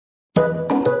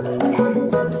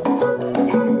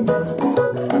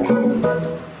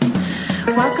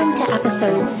Welcome to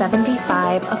episode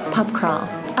 75 of Pub Crawl,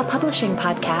 a publishing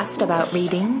podcast about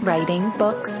reading, writing,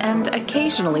 books, and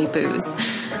occasionally booze.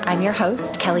 I'm your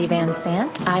host, Kelly Van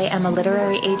Sant. I am a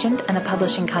literary agent and a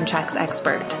publishing contracts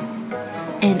expert.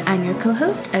 And I'm your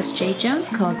co-host, S.J. Jones,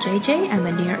 called JJ. I'm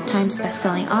a New York Times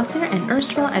bestselling author and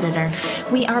erstwhile editor.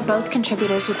 We are both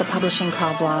contributors with the Publishing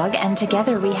Crawl blog, and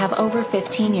together we have over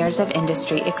 15 years of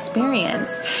industry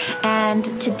experience. And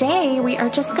today we are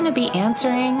just going to be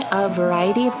answering a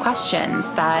variety of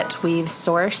questions that we've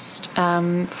sourced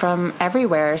from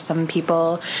everywhere. Some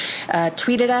people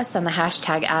tweeted us on the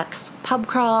hashtag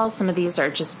 #AskPubCrawl. Some of these are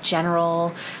just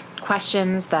general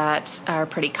questions that are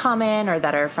pretty common or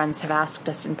that our friends have asked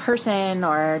us in person,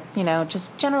 or, you know,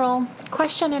 just general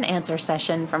question and answer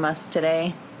session from us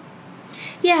today.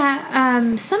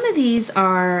 Yeah, some of these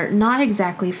are not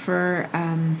exactly for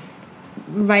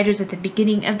writers at the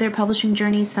beginning of their publishing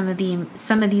journey. Some of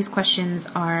these questions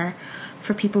are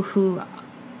for people who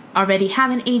already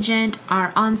have an agent,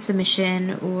 are on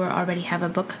submission, or already have a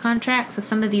book contract. So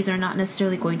some of these are not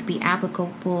necessarily going to be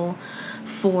applicable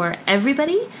for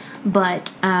everybody,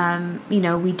 but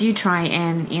we do try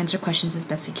and answer questions as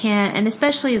best we can. And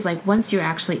especially as once you're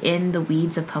actually in the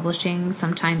weeds of publishing,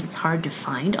 sometimes it's hard to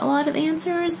find a lot of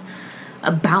answers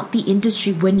about the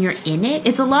industry when you're in it.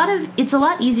 It's a lot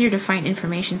easier to find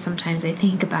information sometimes, I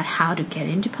think, about how to get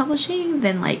into publishing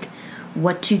than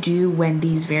what to do when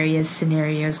these various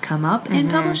scenarios come up in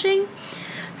publishing.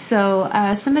 So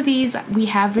some of these we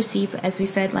have received, as we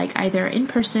said, either in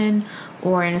person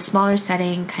or in a smaller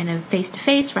setting, kind of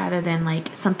face-to-face, rather than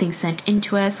something sent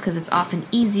into us, because it's often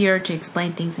easier to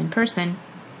explain things in person.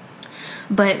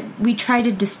 But we try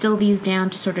to distill these down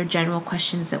to sort of general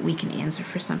questions that we can answer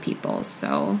for some people.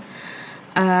 So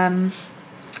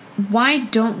why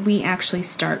don't we actually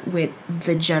start with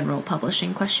the general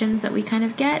publishing questions that we kind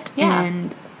of get? Yeah.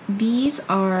 And these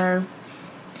are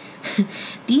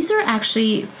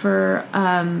actually for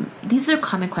these are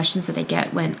common questions that I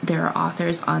get when there are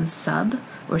authors on sub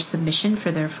or submission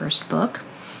for their first book,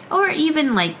 or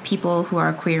even people who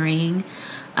are querying.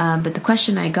 But the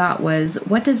question I got was,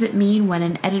 what does it mean when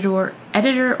an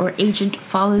editor or agent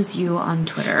follows you on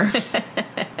Twitter?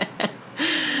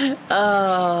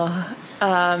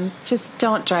 Just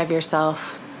don't drive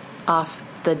yourself off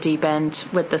the deep end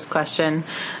with this question.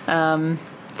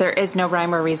 There is no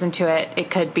rhyme or reason to it. It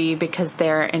could be because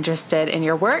they're interested in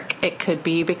your work. It could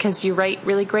be because you write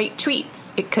really great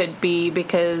tweets. It could be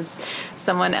because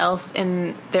someone else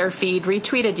in their feed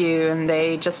retweeted you and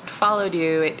they just followed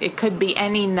you. It could be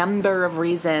any number of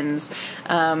reasons.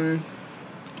 Don't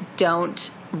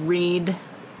read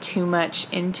too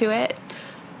much into it.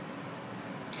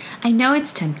 I know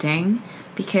it's tempting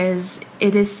because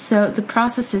the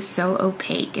process is so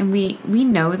opaque, and we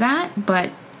know that,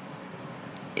 but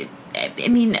I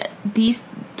mean, these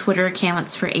Twitter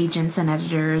accounts for agents and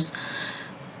editors,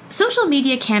 social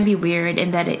media can be weird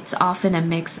in that it's often a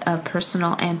mix of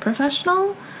personal and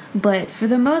professional, but for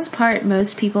the most part,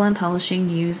 most people in publishing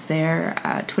use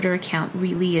their Twitter account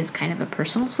really as kind of a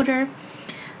personal Twitter.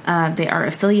 They are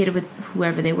affiliated with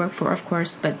whoever they work for, of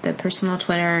course, but the personal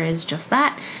Twitter is just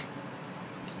that.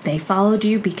 They followed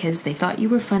you because they thought you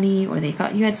were funny, or they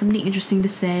thought you had something interesting to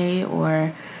say,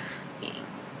 or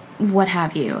what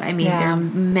have you. I mean, There are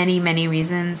many, many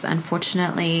reasons.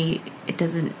 Unfortunately, it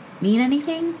doesn't mean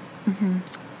anything.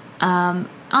 On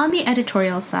the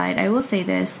editorial side, I will say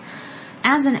this.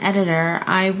 As an editor,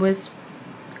 all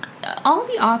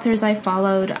the authors I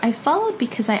followed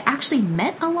because I actually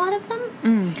met a lot of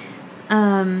them.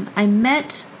 I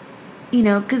met,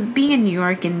 because being in New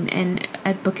York and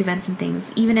at book events and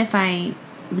things, even if I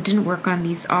didn't work on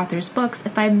these authors' books,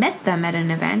 if I met them at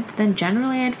an event, then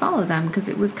generally I'd follow them because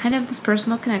it was kind of this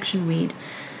personal connection we'd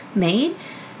made.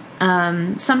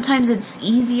 Sometimes it's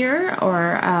easier,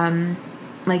 or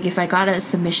if I got a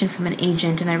submission from an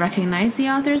agent and I recognized the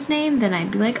author's name, then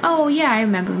I'd be like, oh yeah, I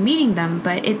remember meeting them,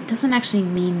 but it doesn't actually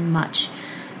mean much,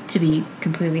 to be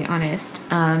completely honest.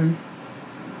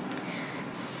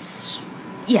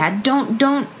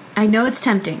 Don't, I know it's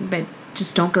tempting, but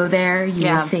just don't go there. You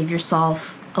will save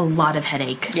yourself a lot of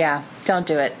headache. Yeah, don't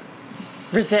do it.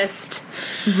 Resist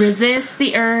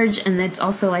the urge. And it's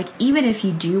also even if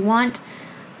you do want,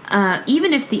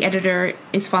 even if the editor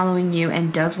is following you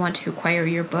and does want to acquire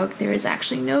your book, there is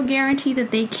actually no guarantee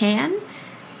that they can.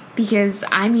 Because,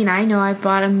 I know I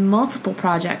brought multiple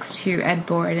projects to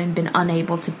EdBoard and been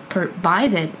unable to buy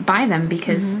them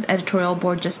because the editorial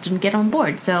board just didn't get on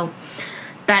board. So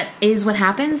that is what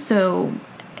happens. So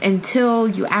until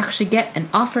you actually get an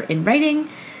offer in writing,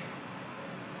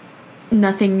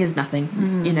 nothing is nothing,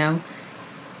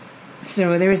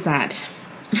 So there is that.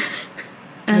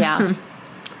 Yeah.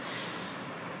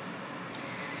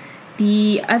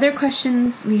 The other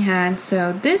questions we had,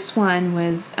 so this one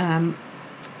was a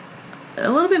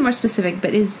little bit more specific,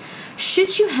 but is,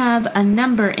 should you have a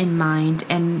number in mind,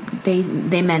 and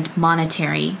they meant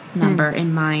monetary number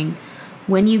in mind,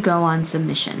 when you go on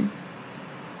submission?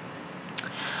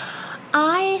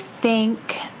 I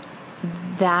think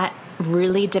that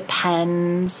really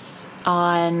depends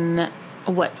on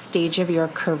what stage of your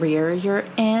career you're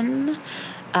in.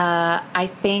 I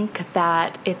think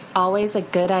that it's always a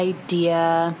good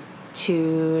idea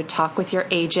to talk with your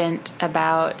agent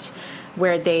about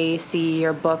where they see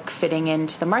your book fitting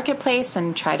into the marketplace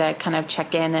and try to kind of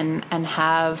check in and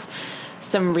have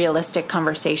some realistic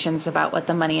conversations about what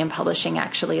the money in publishing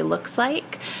actually looks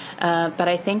like. But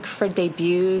I think for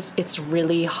debuts, it's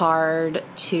really hard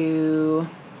to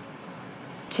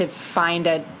find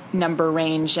a number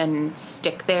range and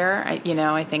stick there.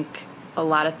 I think a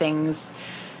lot of things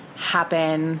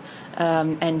happen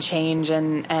and change,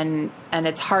 and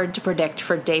it's hard to predict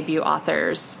for debut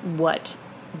authors what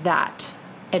that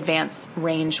advance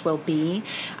range will be.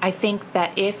 I think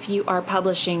that if you are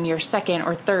publishing your second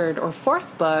or third or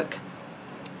fourth book,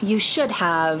 you should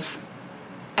have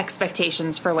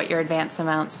expectations for what your advance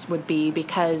amounts would be,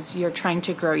 because you're trying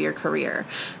to grow your career.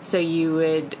 So you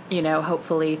would,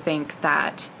 hopefully think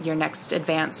that your next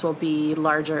advance will be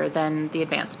larger than the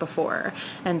advance before,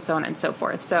 and so on and so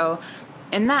forth. So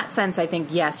in that sense, I think,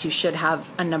 yes, you should have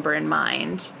a number in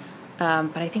mind.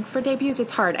 But I think for debuts,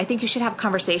 it's hard. I think you should have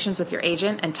conversations with your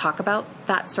agent and talk about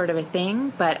that sort of a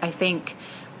thing. But I think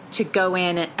to go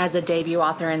in as a debut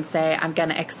author and say, I'm going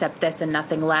to accept this and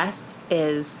nothing less,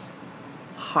 is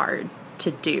hard to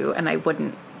do, and I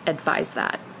wouldn't advise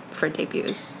that for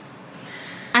debuts.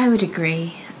 I would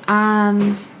agree.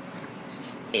 It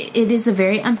is a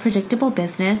very unpredictable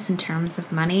business in terms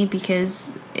of money,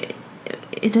 because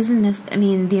it doesn't.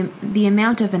 The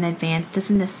amount of an advance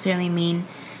doesn't necessarily mean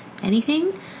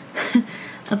anything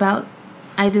about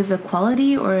either the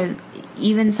quality or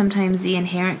even sometimes the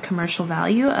inherent commercial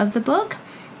value of the book.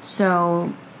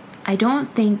 So I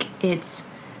don't think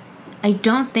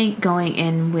going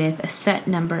in with a set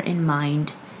number in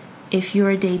mind if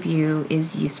your debut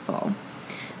is useful.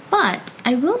 But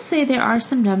I will say there are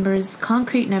some numbers,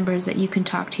 concrete numbers, that you can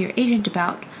talk to your agent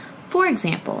about. For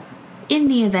example, in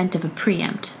the event of a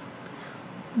preempt,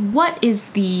 what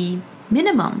is the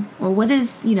minimum, or what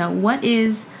is the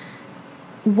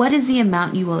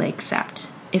amount you will accept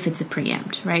if it's a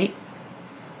preempt, right?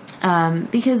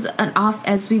 Because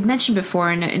as we've mentioned before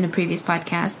in a previous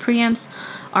podcast, preempts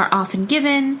are often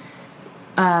given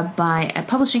by a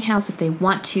publishing house if they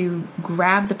want to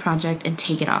grab the project and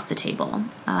take it off the table.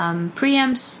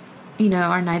 Preempts,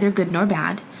 are neither good nor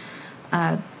bad,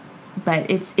 but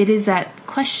it is that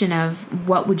question of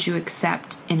what would you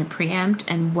accept in a preempt,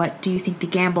 and what do you think the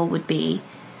gamble would be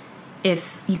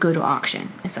if you go to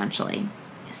auction, essentially.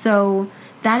 So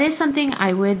that is something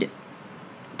I would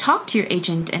talk to your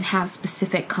agent and have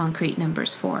specific concrete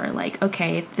numbers for. Like,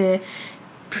 okay, if the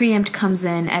preempt comes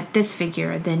in at this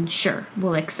figure, then sure,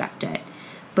 we'll accept it.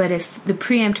 But if the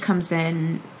preempt comes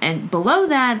in and below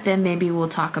that, then maybe we'll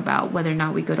talk about whether or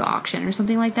not we go to auction or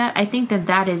something like that. I think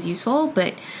that is useful,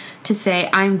 but to say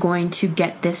I'm going to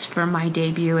get this for my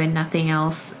debut and nothing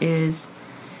else is...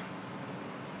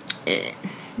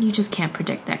 you just can't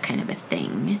predict that kind of a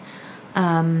thing.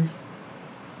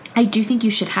 I do think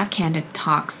you should have candid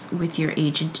talks with your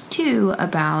agent too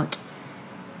about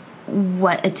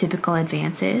what a typical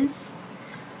advance is.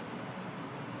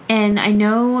 And I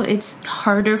know it's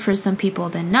harder for some people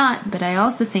than not, but I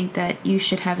also think that you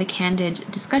should have a candid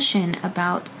discussion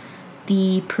about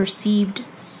the perceived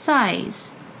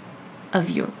size of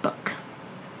your book.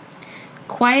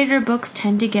 Quieter books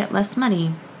tend to get less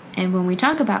money. And when we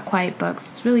talk about quiet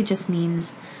books, it really just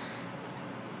means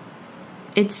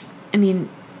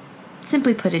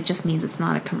simply put, it just means it's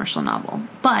not a commercial novel.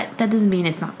 But that doesn't mean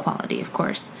it's not quality, of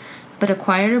course. But a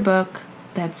quieter book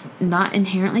that's not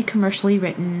inherently commercially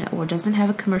written or doesn't have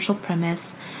a commercial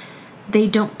premise, they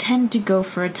don't tend to go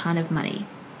for a ton of money.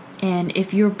 And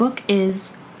if your book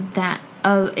is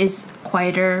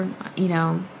quieter,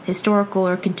 historical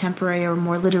or contemporary or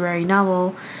more literary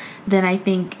novel, then I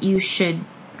think you should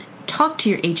talk to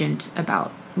your agent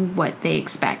about what they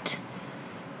expect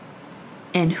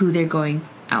and who they're going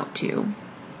out to.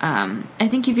 I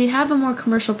think if you have a more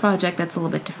commercial project, that's a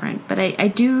little bit different. But I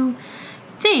do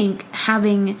think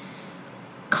having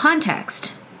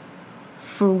context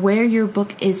for where your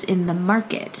book is in the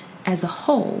market as a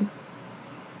whole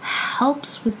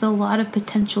helps with a lot of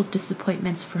potential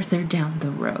disappointments further down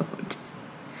the road.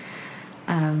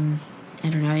 I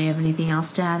don't know. Do you have anything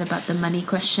else to add about the money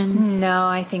question? No,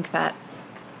 I think that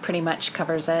pretty much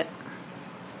covers it.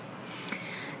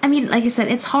 I mean, like I said,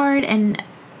 it's hard, and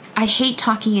I hate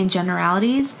talking in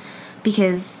generalities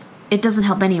because it doesn't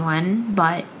help anyone.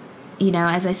 But, you know,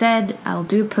 as I said, I'll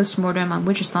do a postmortem on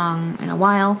Winter Song in a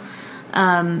while,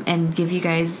 and give you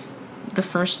guys the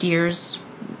first year's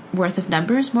worth of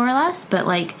numbers, more or less. But,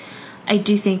 like, I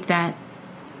do think that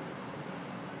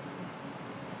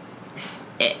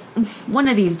one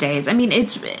of these days, I mean,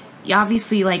 it's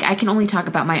obviously, like, I can only talk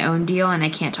about my own deal, and I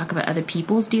can't talk about other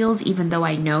people's deals, even though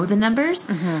I know the numbers.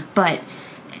 But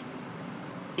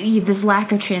this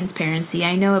lack of transparency,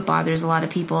 I know it bothers a lot of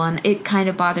people, and it kind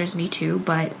of bothers me too.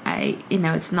 But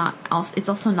it's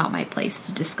also not my place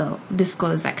to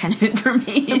disclose that kind of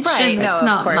information. Right? No, it's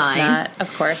not of course mine. not.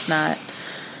 Of course not.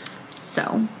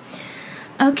 So,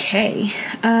 okay.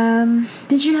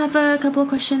 Did you have a couple of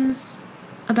questions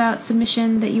about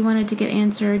submission that you wanted to get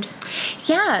answered?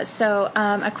 Yeah, so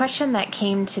a question that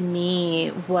came to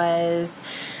me was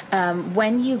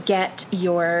when you get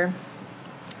your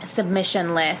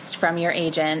submission list from your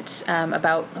agent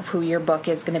about who your book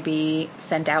is going to be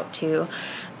sent out to,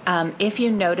 if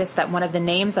you notice that one of the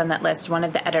names on that list, one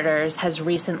of the editors, has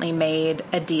recently made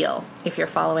a deal, if you're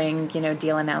following,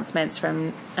 deal announcements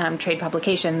from trade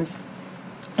publications,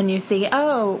 and you see,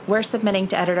 oh, we're submitting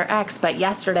to Editor X, but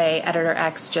yesterday Editor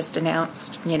X just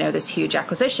announced, this huge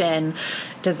acquisition.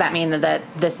 Does that mean that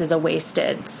this is a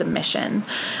wasted submission?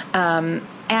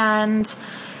 And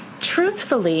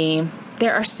truthfully,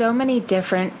 there are so many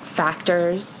different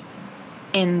factors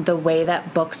in the way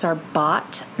that books are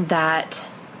bought that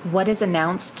what is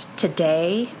announced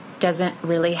today doesn't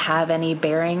really have any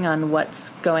bearing on what's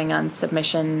going on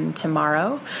submission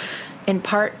tomorrow, in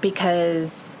part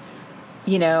because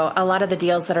a lot of the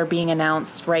deals that are being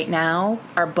announced right now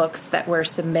are books that were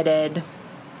submitted,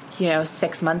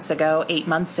 6 months ago, 8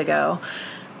 months ago.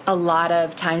 A lot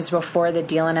of times before the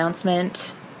deal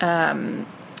announcement,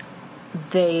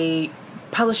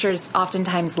 publishers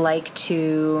oftentimes like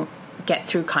to get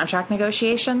through contract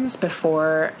negotiations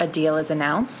before a deal is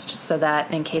announced, so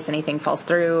that in case anything falls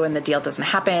through and the deal doesn't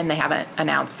happen, they haven't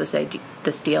announced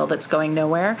this deal that's going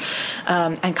nowhere.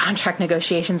 And contract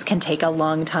negotiations can take a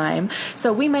long time.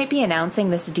 So we might be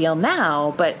announcing this deal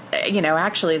now, but,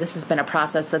 actually this has been a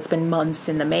process that's been months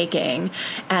in the making.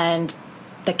 And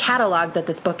the catalog that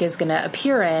this book is going to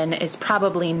appear in is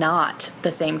probably not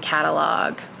the same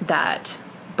catalog that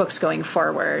books going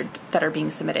forward that are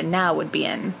being submitted now would be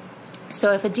in.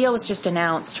 So if a deal was just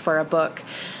announced for a book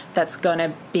that's going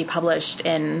to be published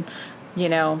in,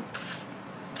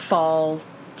 fall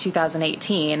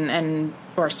 2018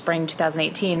 or spring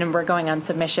 2018, and we're going on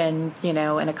submission, in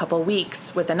a couple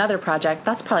weeks with another project,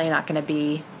 that's probably not going to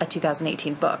be a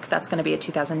 2018 book. That's going to be a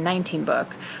 2019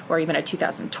 book or even a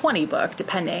 2020 book,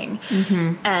 depending.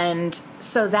 And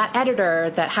so that editor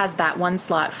that has that one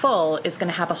slot full is going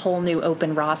to have a whole new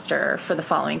open roster for the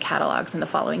following catalogs in the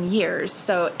following years.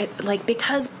 So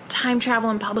because time travel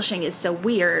and publishing is so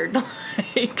weird,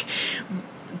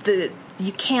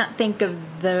 you can't think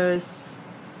of those,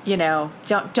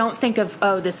 don't think of,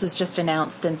 oh, this was just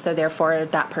announced, and so therefore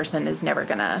that person is never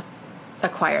going to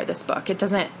acquire this book. It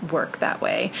doesn't work that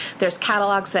way. There's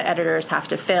catalogs that editors have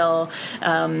to fill.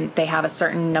 They have a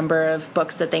certain number of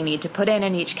books that they need to put in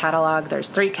each catalog. There's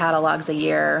 3 catalogs a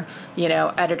year.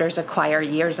 Editors acquire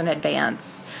years in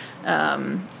advance.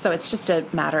 So it's just a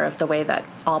matter of the way that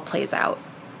all plays out.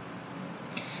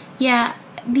 Yeah,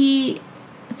 the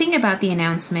thing about the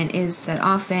announcement is that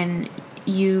often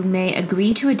you may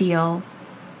agree to a deal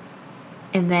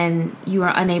and then you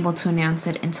are unable to announce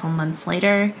it until months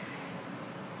later.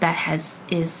 That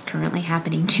is currently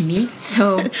happening to me,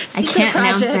 so I can't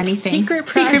announce anything. Secret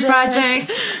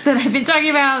project that I've been talking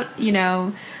about,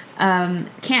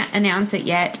 can't announce it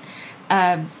yet.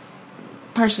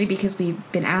 Partially because we've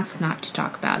been asked not to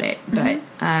talk about it, but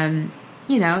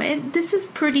this is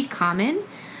pretty common,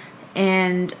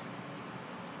 and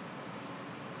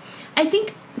I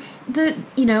think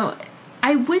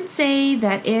I would say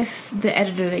that if the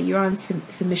editor that you're on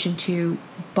submission to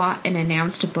bought and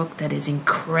announced a book that is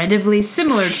incredibly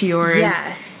similar to yours,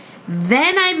 yes,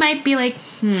 then I might be like,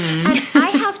 And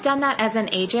I have done that as an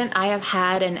agent. I have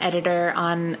had an editor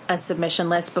on a submission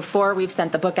list before we've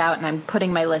sent the book out, and I'm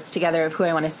putting my list together of who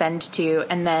I want to send to,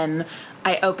 and then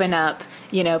I open up,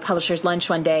 Publisher's Lunch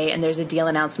one day, and there's a deal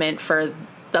announcement for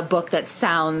the book that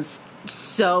sounds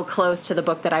so close to the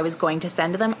book that I was going to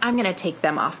send to them, I'm going to take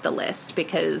them off the list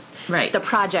because Right. the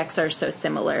projects are so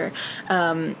similar.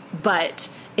 But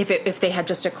if they had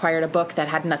just acquired a book that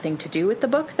had nothing to do with the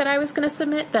book that I was going to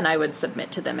submit, then I would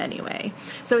submit to them anyway.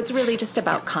 So it's really just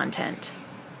about content.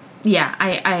 Yeah,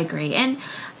 I agree. And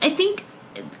I think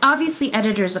obviously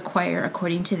editors acquire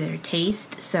according to their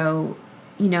taste. So,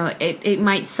 you know, it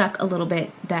might suck a little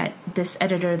bit that this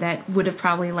editor that would have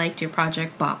probably liked your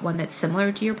project bought one that's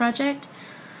similar to your project.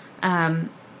 But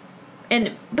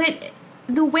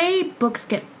the way books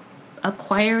get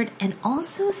acquired and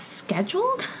also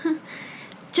scheduled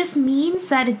just means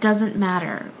that it doesn't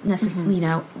matter necessarily, you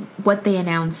know, what they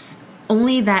announce.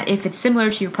 Only that if it's similar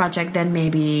to your project, then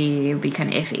maybe it would be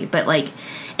kind of iffy. But like,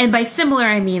 and by similar,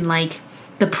 I mean like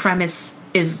the premise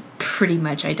is pretty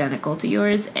much identical to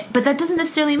yours. But that doesn't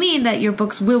necessarily mean that your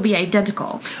books will be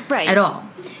identical at all.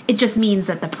 It just means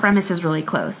that the premise is really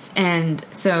close. And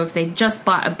so if they just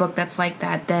bought a book that's like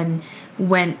that, then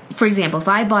when, for example, if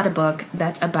I bought a book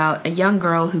that's about a young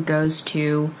girl who goes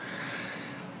to,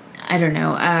 I don't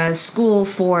know, a school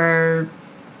for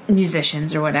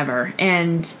musicians or whatever,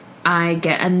 and I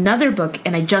get another book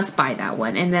and I just buy that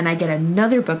one, and then I get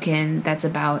another book in that's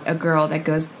about a girl that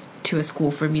goes to a school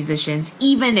for musicians,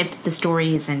 even if the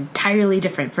story is entirely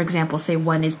different. For example, say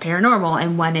one is paranormal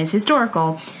and one is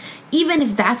historical. Even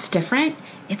if that's different,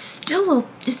 it's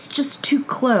just too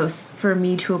close for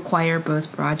me to acquire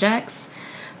both projects.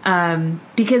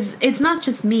 Because it's not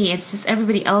just me, it's just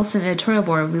everybody else in the editorial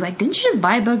board will be like, didn't you just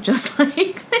buy a book just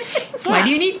like this? Why do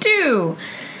you need two?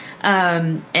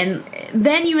 And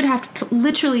then you would have to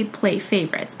literally play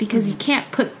favorites, because you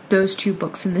can't put those two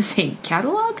books in the same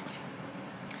catalog,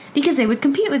 because they would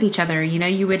compete with each other. You know,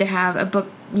 you would have a book,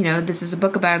 you know, this is a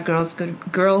book about a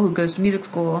girl who goes to music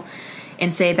school,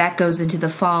 and say that goes into the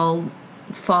fall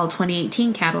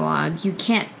 2018 catalog. You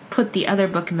can't put the other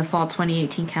book in the fall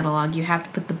 2018 catalog. You have to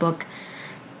put the book,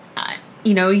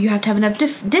 you know, you have to have enough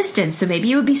distance. So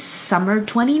maybe it would be summer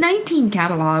 2019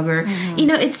 catalog, or, you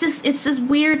know, it's this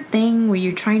weird thing where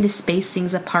you're trying to space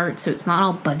things apart so it's not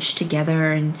all bunched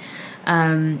together.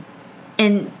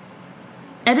 And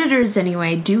editors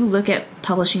anyway do look at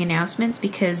publishing announcements,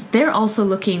 because they're also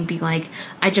looking, be like,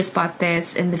 I just bought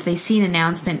this, and if they see an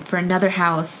announcement for another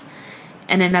house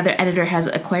and another editor has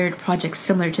acquired projects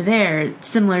similar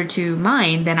to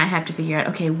mine, then I have to figure out,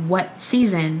 okay, what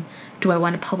season do I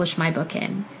want to publish my book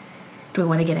in? Do I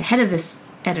want to get ahead of this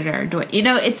editor?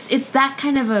 It's that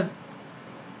kind of a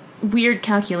weird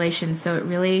calculation, so it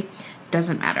really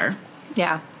doesn't matter.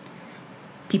 Yeah.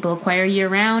 People acquire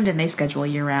year-round, and they schedule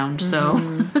year-round, so...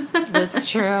 That's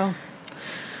true.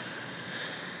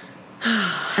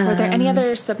 Are there any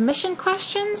other submission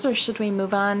questions, or should we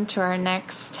move on to our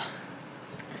next?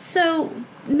 So,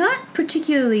 not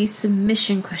particularly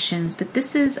submission questions, but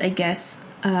this is, I guess,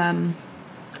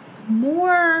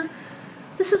 more...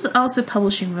 This is also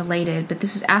publishing related, but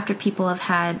this is after people have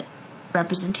had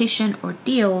representation or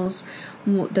deals.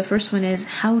 The first one is,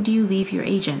 how do you leave your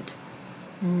agent?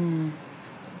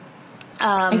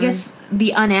 I guess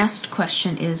the unasked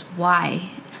question is,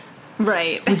 why?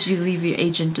 Right. Would you leave your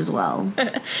agent as well?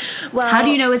 Well, how do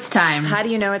you know it's time? How do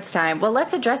you know it's time? Well,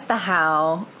 let's address the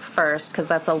how first, because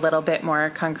that's a little bit more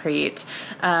concrete.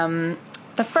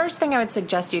 The first thing I would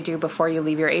suggest you do before you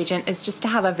leave your agent is just to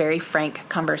have a very frank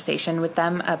conversation with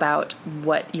them about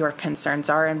what your concerns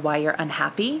are and why you're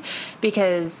unhappy,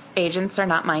 because agents are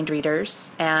not mind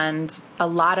readers, and a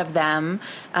lot of them,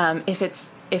 if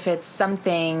it's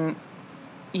something,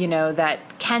 you know,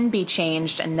 that can be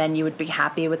changed and then you would be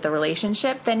happy with the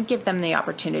relationship, then give them the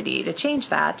opportunity to change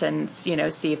that and, you know,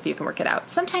 see if you can work it out.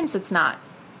 Sometimes it's not.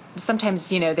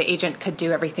 Sometimes, you know, the agent could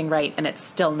do everything right and it's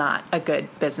still not a good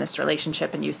business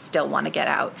relationship, and you still want to get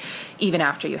out even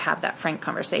after you have that frank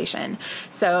conversation.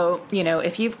 So, you know,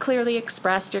 if you've clearly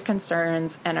expressed your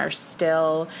concerns and are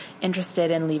still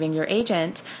interested in leaving your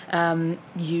agent,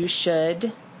 you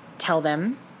should tell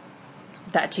them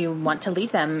that you want to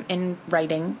leave them in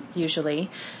writing, usually.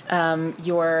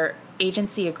 Your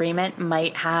agency agreement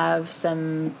might have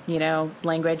some, you know,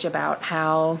 language about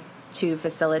how to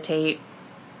facilitate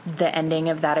the ending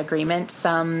of that agreement.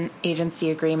 Some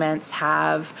agency agreements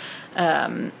have,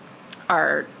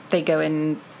 they go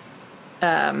in,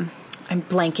 I'm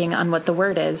blanking on what the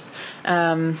word is.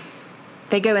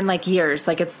 They go in like years,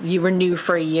 like you renew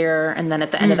for a year, and then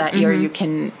at the end of that year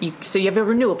so you have a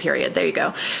renewal period. There you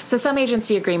go. So some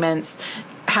agency agreements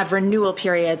have renewal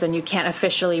periods, and you can't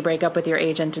officially break up with your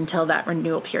agent until that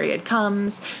renewal period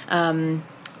comes.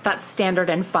 that's standard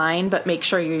and fine, but make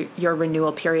sure your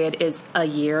renewal period is a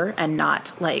year and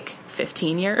not like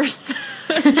 15 years.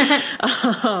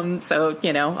 So,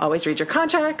 always read your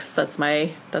contracts. That's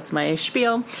my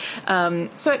spiel.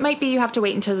 So it might be you have to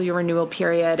wait until your renewal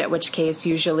period, at which case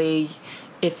usually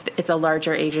if it's a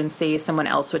larger agency, someone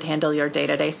else would handle your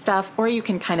day-to-day stuff, or you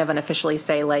can kind of unofficially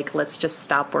say, like, let's just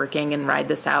stop working and ride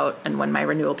this out, and when my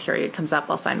renewal period comes up,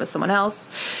 I'll sign with someone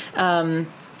else.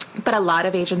 But a lot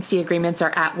of agency agreements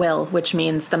are at will, which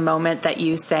means the moment that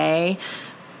you say,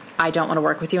 I don't want to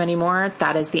work with you anymore,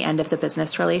 that is the end of the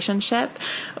business relationship.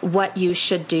 What you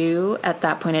should do at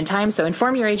that point in time, so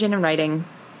inform your agent in writing,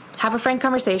 have a frank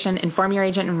conversation, inform your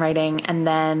agent in writing, and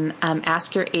then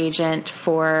ask your agent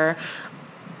for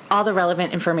all the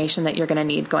relevant information that you're going to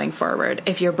need going forward.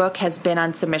 If your book has been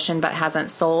on submission but hasn't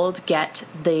sold, get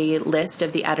the list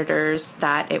of the editors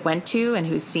that it went to and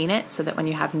who's seen it, so that when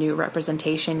you have new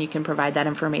representation, you can provide that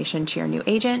information to your new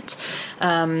agent.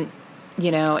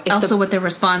 Also what their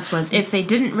response was. If they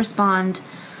didn't respond,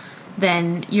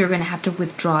 then you're going to have to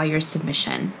withdraw your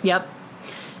submission. Yep.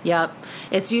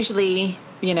 It's usually,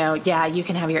 you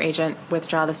can have your agent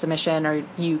withdraw the submission, or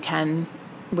you can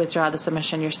withdraw the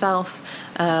submission yourself.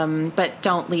 But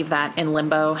don't leave that in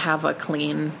limbo. Have a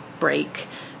clean break.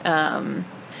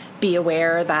 Be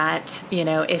aware that,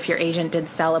 if your agent did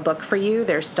sell a book for you,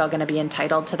 they're still going to be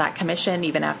entitled to that commission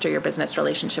even after your business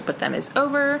relationship with them is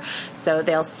over. So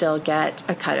they'll still get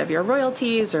a cut of your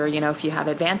royalties, or, if you have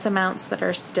advance amounts that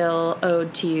are still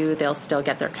owed to you, they'll still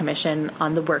get their commission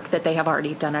on the work that they have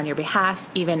already done on your behalf,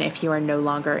 even if you are no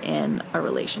longer in a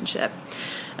relationship.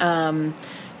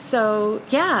 So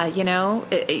yeah,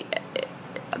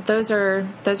 those are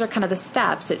kind of the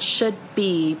steps. It should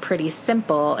be pretty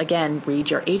simple. Again, read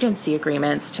your agency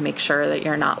agreements to make sure that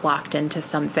you're not locked into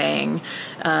something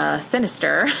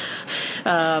sinister.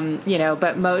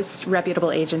 But most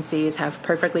reputable agencies have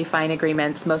perfectly fine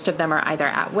agreements. Most of them are either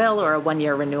at will or a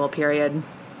 1-year renewal period.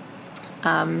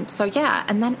 So yeah,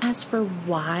 and then as for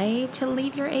why to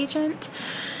leave your agent,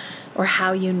 or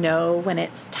how you know when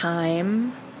it's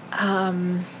time,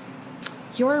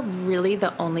 you're really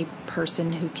the only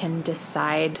person who can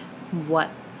decide what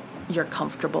you're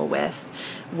comfortable with.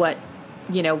 What,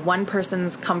 one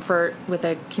person's comfort with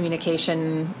a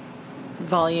communication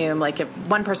volume, like if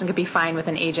one person could be fine with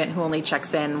an agent who only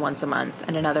checks in once a month,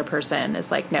 and another person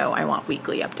is like, no, I want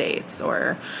weekly updates,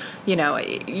 or,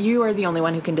 you are the only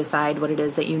one who can decide what it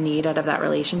is that you need out of that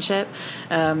relationship.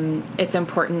 It's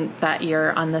important that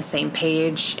you're on the same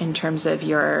page in terms of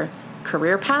your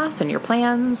career path and your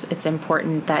plans. It's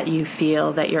important that you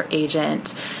feel that your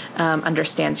agent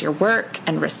understands your work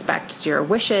and respects your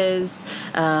wishes.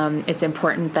 It's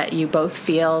important that you both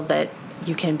feel that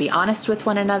you can be honest with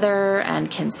one another and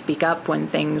can speak up when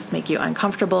things make you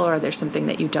uncomfortable or there's something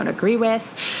that you don't agree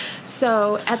with.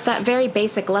 So at that very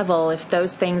basic level, if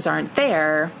those things aren't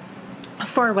there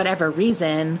for whatever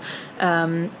reason,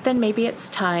 then maybe it's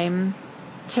time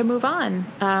to move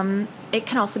on. It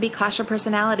can also be clash of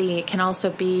personality. It can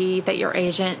also be that your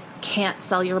agent can't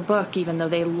sell your book even though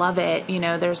they love it.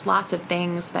 There's lots of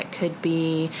things that could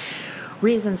be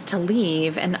reasons to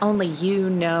leave, and only you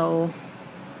know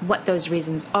what those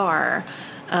reasons are.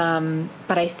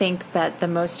 But I think that the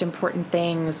most important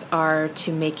things are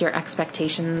to make your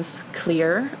expectations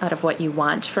clear out of what you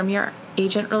want from your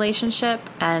agent relationship,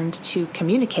 and to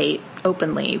communicate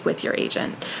openly with your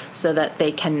agent so that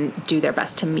they can do their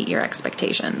best to meet your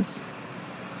expectations.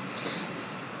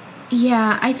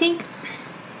 Yeah, I think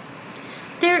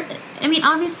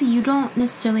obviously you don't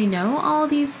necessarily know all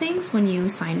these things when you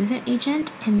sign with an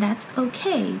agent, and that's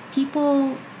okay.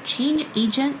 People change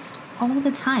agents all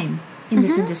the time in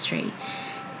this industry.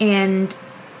 And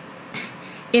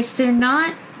if they're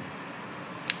not,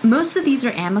 most of these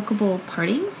are amicable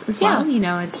partings as well.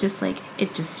 It's just like,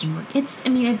 it just didn't work.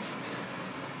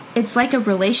 It's like a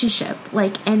relationship,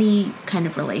 like any kind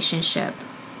of relationship.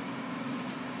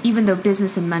 Even though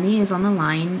business and money is on the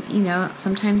line,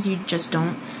 sometimes you just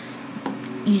don't,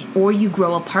 or you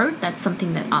grow apart. That's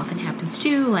something that often happens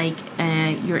too. Like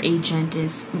your agent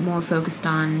is more focused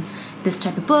on this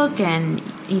type of book, and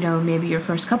maybe your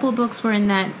first couple of books were in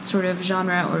that sort of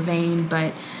genre or vein,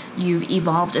 but you've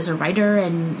evolved as a writer,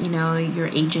 and your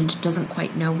agent doesn't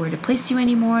quite know where to place you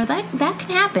anymore. That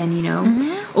can happen,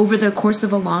 over the course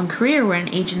of a long career, where an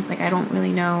agent's like, I don't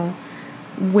really know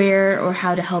where or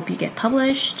how to help you get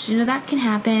published. That can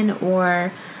happen.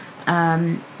 Or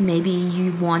maybe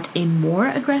you want a more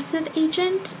aggressive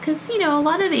agent, because a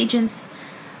lot of agents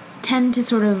tend to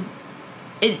sort of,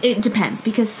 it depends,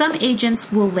 because some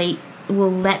agents will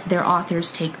will let their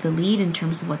authors take the lead in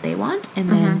terms of what they want,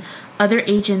 and then other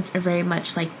agents are very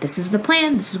much like, this is the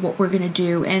plan, this is what we're going to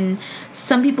do. And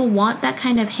some people want that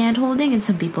kind of hand-holding and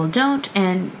some people don't.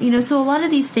 And, so a lot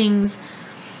of these things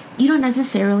you don't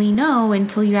necessarily know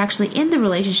until you're actually in the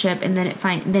relationship, and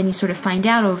then you sort of find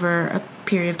out over a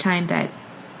period of time that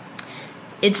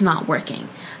it's not working.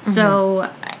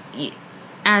 So,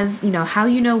 as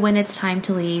how when it's time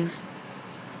to leave,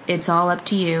 it's all up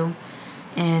to you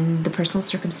and the personal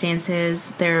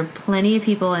circumstances. There are plenty of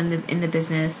people in the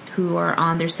business who are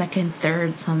on their second,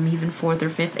 third, some even fourth or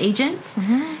fifth agents,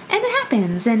 and it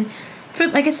happens. And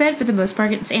like I said, for the most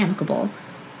part, it's amicable.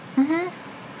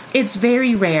 It's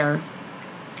very rare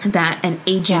that an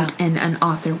agent and an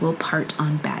author will part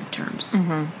on bad terms.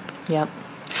 Yep.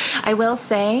 I will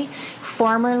say,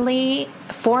 formally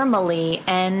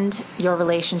end your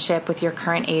relationship with your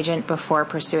current agent before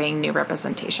pursuing new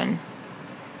representation.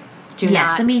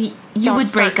 You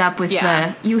would break up with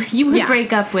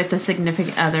break up with a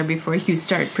significant other before you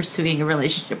start pursuing a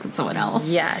relationship with someone else.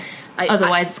 Yes.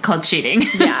 Otherwise, it's called cheating.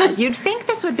 You'd think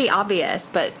this would be obvious,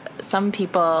 but some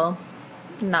people,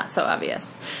 not so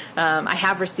obvious. I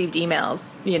have received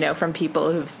emails, from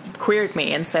people who've queried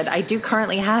me and said, I do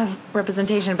currently have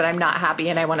representation, but I'm not happy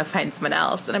and I want to find someone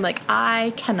else. And I'm like,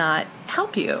 I cannot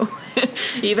help you.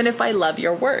 Even if I love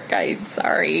your work, I'm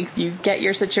sorry. You get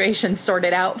your situation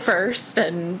sorted out first,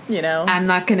 and, I'm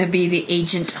not going to be the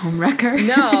agent homewrecker.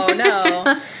 No.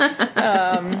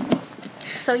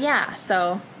 So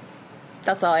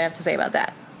that's all I have to say about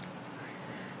that.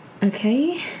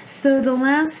 Okay, so the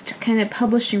last kind of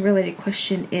publishing-related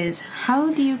question is,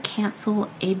 how do you cancel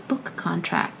a book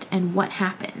contract, and what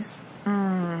happens?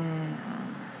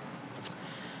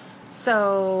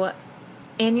 So,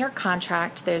 in your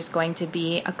contract, there's going to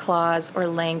be a clause or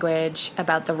language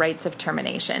about the rights of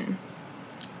termination.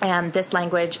 And this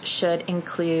language should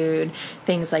include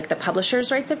things like the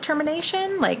publisher's rights of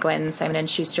termination, like when Simon &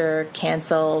 Schuster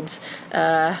canceled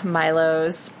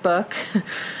Milo's book,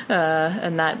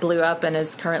 and that blew up and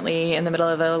is currently in the middle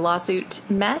of a lawsuit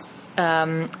mess.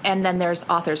 And then there's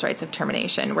author's rights of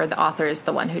termination, where the author is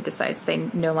the one who decides they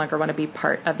no longer want to be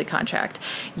part of the contract.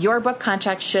 Your book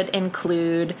contract should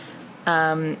include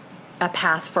a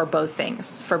path for both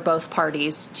things, for both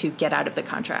parties to get out of the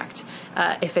contract.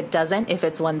 If it doesn't, if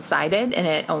it's one-sided and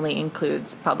it only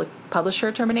includes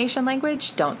publisher termination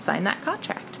language, don't sign that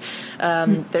contract.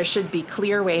 There should be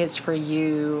clear ways for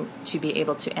you to be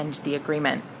able to end the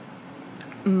agreement.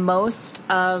 Most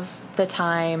of the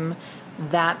time,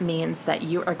 that means that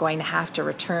you are going to have to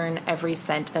return every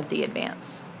cent of the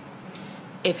advance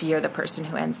if you're the person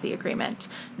who ends the agreement.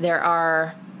 There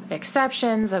are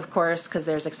exceptions, of course, because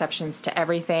there's exceptions to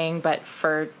everything, but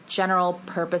for general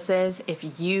purposes,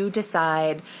 if you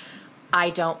decide, I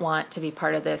don't want to be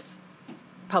part of this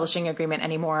publishing agreement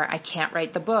anymore, I can't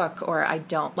write the book, or I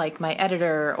don't like my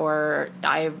editor, or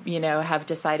I, have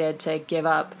decided to give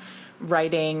up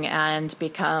writing and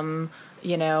become,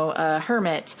 a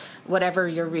hermit, whatever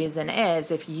your reason is,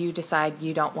 if you decide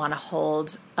you don't want to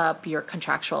hold up your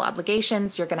contractual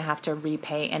obligations, you're going to have to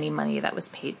repay any money that was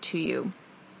paid to you.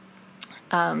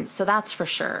 So that's for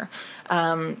sure.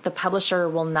 The publisher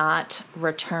will not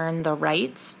return the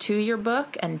rights to your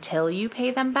book until you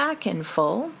pay them back in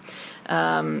full.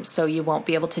 So you won't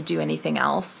be able to do anything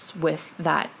else with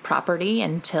that property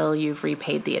until you've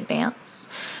repaid the advance.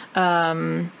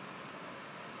 There's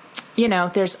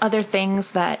other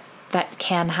things that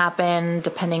can happen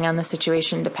depending on the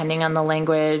situation, depending on the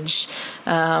language.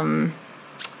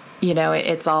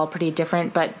 It's all pretty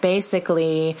different, but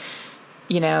basically,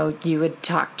 you would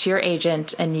talk to your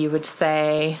agent and you would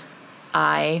say,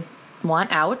 I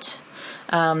want out.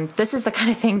 This is the kind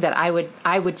of thing that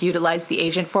I would utilize the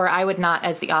agent for. I would not,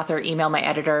 as the author, email my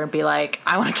editor and be like,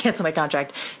 I want to cancel my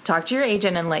contract. Talk to your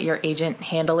agent and let your agent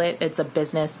handle it. It's a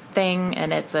business thing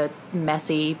and it's a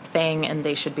messy thing, and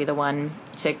they should be the one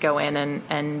to go in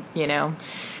and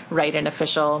write an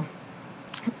official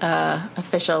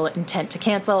intent to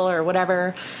cancel or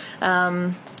whatever.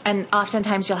 And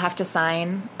oftentimes you'll have to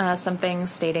sign something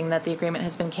stating that the agreement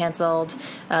has been canceled.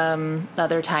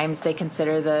 Other times they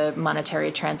consider the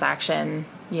monetary transaction,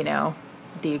 the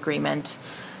agreement.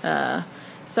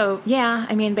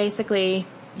 Basically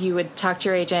you would talk to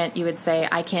your agent. You would say,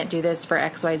 I can't do this for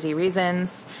XYZ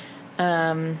reasons.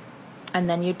 And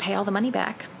then you'd pay all the money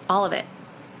back, all of it.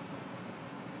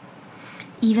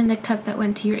 Even the cut that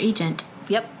went to your agent.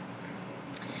 Yep.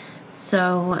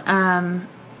 So,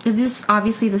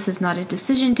 this is not a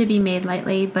decision to be made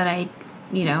lightly, but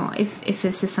if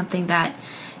this is something that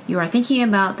you are thinking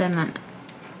about, then,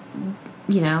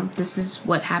 this is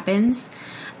what happens.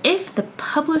 If the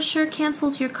publisher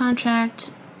cancels your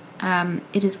contract,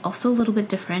 it is also a little bit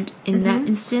different. In that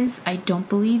instance, I don't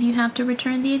believe you have to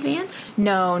return the advance.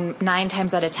 No, 9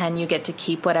 times out of 10, you get to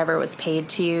keep whatever was paid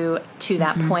to you to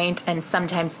that point, and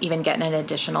sometimes even get an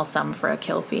additional sum for a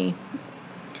kill fee.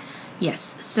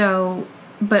 Yes. So,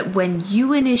 but when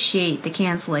you initiate the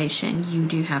cancellation, you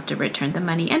do have to return the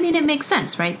money. I mean, it makes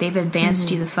sense, right? They've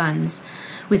advanced you the funds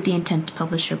with the intent to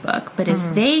publish your book. But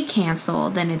if they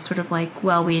cancel, then it's sort of like,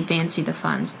 well, we advanced you the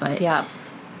funds, but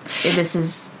this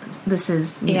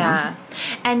is you know.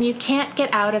 And you can't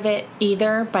get out of it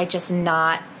either by just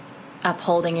not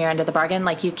upholding your end of the bargain.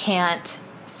 Like, you can't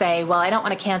say, well, I don't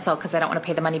want to cancel because I don't want to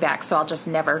pay the money back, so I'll just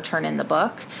never turn in the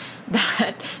book.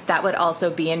 That would also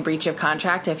be in breach of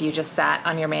contract if you just sat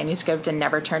on your manuscript and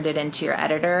never turned it into your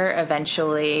editor.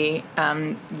 Eventually,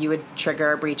 you would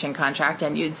trigger a breach in contract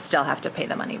and you'd still have to pay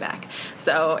the money back.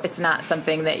 So it's not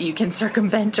something that you can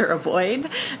circumvent or avoid.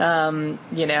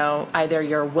 Either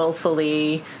you're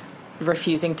willfully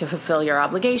refusing to fulfill your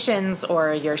obligations,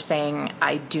 or you're saying,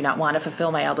 I do not want to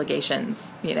fulfill my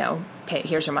obligations,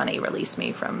 here's your money, release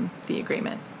me from the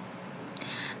agreement.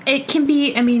 It can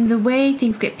be, the way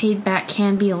things get paid back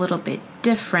can be a little bit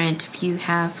different if you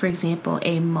have, for example,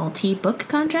 a multi-book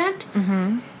contract.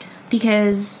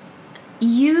 Because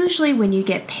usually when you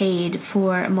get paid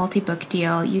for a multi-book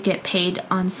deal, you get paid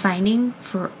on signing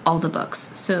for all the books.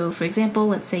 So, for example,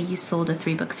 let's say you sold a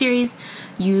 3-book series,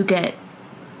 you get,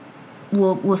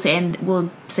 we'll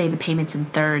say the payments in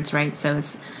thirds, right? So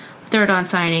it's third on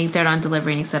signing, third on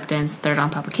delivery and acceptance, third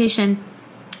on publication.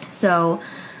 So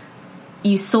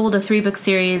you sold a 3-book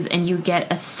series and you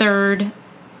get a third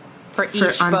for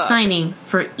each book. Signing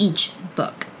for each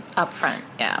book. Upfront,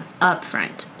 yeah.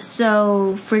 Upfront.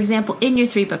 So, for example, in your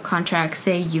 3-book contract,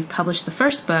 say you've published the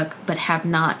first book but have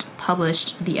not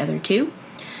published the other 2,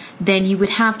 then you would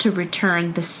have to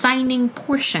return the signing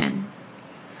portion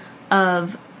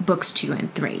of books 2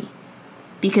 and 3.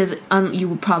 Because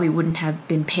you probably wouldn't have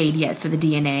been paid yet for the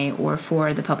DNA or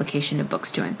for the publication of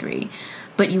books 2 and 3.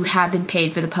 But you have been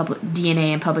paid for the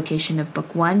DNA and publication of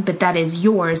book 1, but that is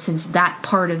yours since that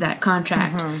part of that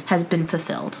contract has been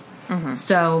fulfilled.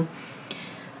 So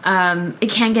it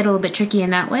can get a little bit tricky in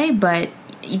that way, but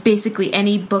basically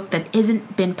any book that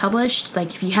isn't been published,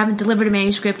 like if you haven't delivered a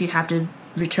manuscript, you have to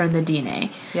return the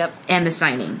DNA and the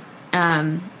signing.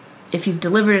 If you've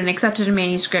delivered and accepted a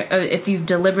manuscript, or if you've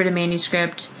delivered a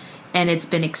manuscript and it's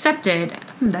been accepted,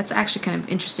 that's actually kind of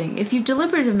interesting. If you've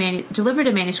delivered a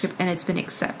manuscript and it's been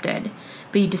accepted,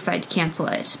 but you decide to cancel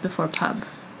it before pub,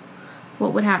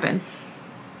 what would happen?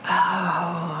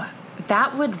 Oh,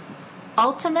 that would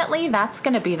ultimately, that's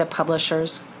going to be the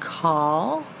publisher's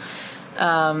call,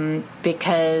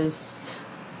 because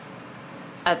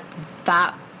at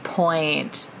that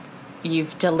point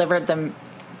you've delivered them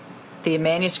the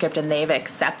manuscript and they've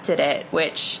accepted it,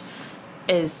 which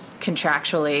is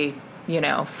contractually,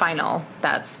 final.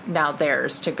 That's now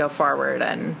theirs to go forward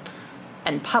and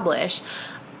publish.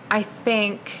 I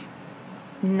think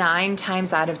 9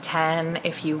 times out of 10,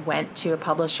 if you went to a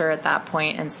publisher at that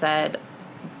point and said,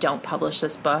 don't publish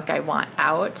this book, I want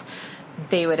out,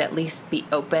 they would at least be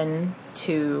open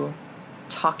to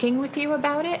talking with you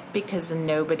about it, because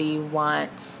nobody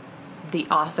wants the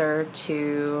author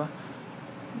to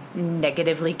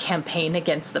negatively campaign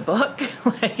against the book.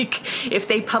 Like, if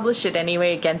they publish it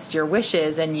anyway against your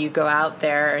wishes and you go out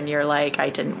there and you're like, I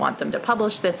didn't want them to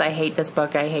publish this, I hate this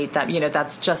book, I hate that,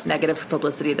 that's just negative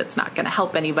publicity. That's not going to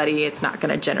help anybody. It's not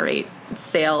going to generate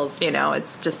sales.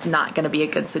 It's just not going to be a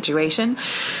good situation.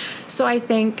 So I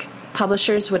think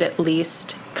publishers would at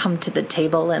least come to the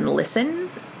table and listen,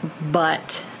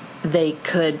 but they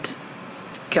could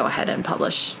go ahead and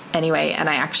publish anyway. And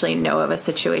I actually know of a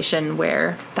situation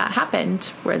where that happened,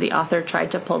 where the author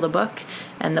tried to pull the book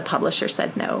and the publisher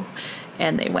said no,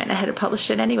 and they went ahead and published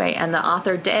it anyway. And the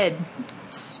author did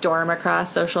storm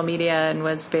across social media and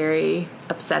was very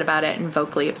upset about it and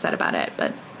vocally upset about it,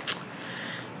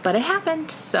 but it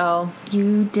happened. So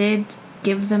you did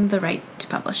give them the right to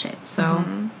publish it. So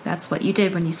that's what you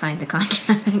did when you signed the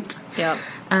contract. Yep.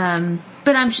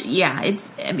 But I'm sure,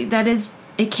 that is,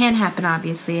 it can happen,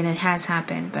 obviously, and it has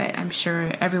happened, but I'm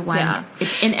sure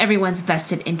it's in everyone's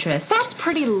vested interest. That's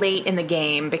pretty late in the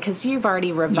game, because you've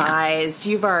already revised,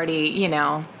 you've already,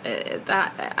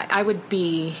 that I would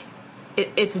be,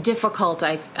 it's difficult,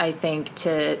 I think,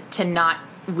 to not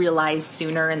realize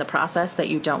sooner in the process that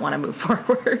you don't want to move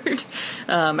forward.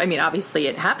 Obviously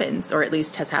it happens, or at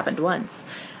least has happened once.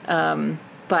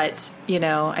 But,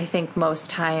 I think most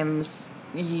times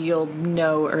you'll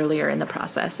know earlier in the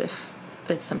process if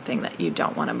it's something that you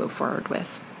don't want to move forward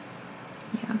with.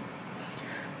 Yeah.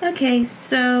 Okay,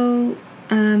 so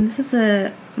this is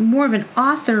a more of an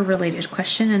author-related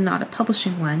question and not a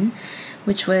publishing one,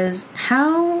 which was,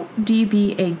 how do you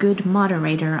be a good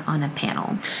moderator on a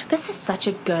panel? This is such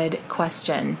a good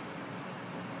question.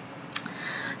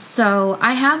 So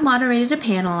I have moderated a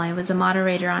panel. I was a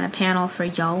moderator on a panel for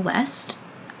Y'all West.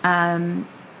 And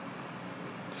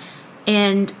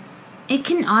it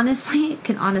can honestly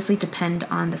depend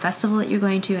on the festival that you're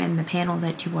going to and the panel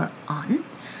that you are on.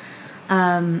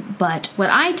 But what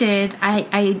I did,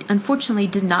 I unfortunately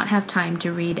did not have time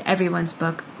to read everyone's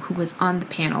book who was on the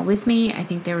panel with me. I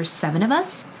think there were 7 of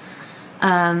us.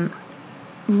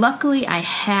 Luckily, I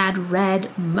had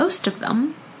read most of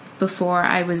them before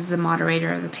I was the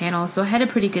moderator of the panel, so I had a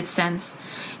pretty good sense.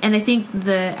 And I think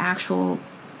the actual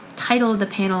title of the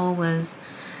panel was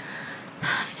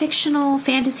Fictional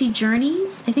Fantasy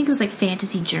Journeys. I think it was like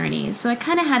Fantasy Journeys. So I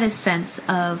kind of had a sense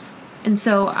of, and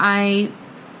so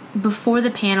before the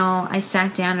panel, I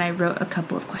sat down and I wrote a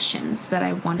couple of questions that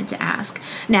I wanted to ask.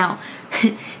 Now,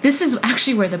 this is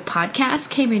actually where the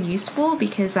podcast came in useful,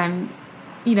 because I'm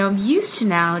used to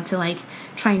now to like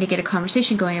trying to get a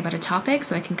conversation going about a topic,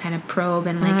 so I can kind of probe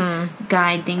and like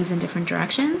guide things in different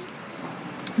directions.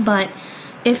 But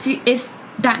if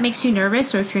that makes you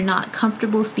nervous, or if you're not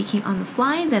comfortable speaking on the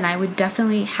fly, then I would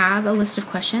definitely have a list of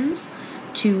questions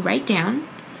to write down.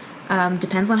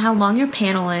 Depends on how long your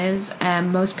panel is.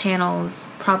 Most panels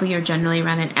probably are generally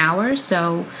around an hour,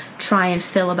 so try and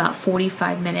fill about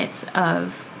 45 minutes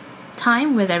of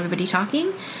time with everybody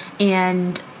talking,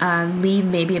 and leave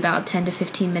maybe about 10 to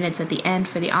 15 minutes at the end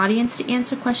for the audience to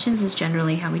answer questions is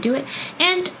generally how we do it.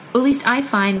 And at least I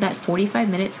find that 45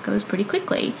 minutes goes pretty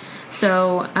quickly.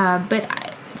 So,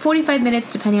 but 45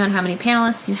 minutes, depending on how many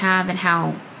panelists you have and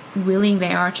how willing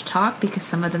they are to talk, because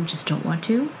some of them just don't want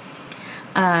to.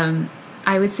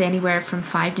 I would say anywhere from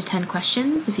 5 to 10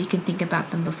 questions if you can think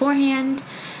about them beforehand.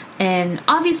 And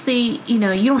obviously, you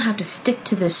don't have to stick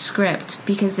to this script,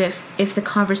 because if the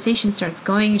conversation starts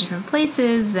going different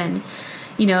places, then,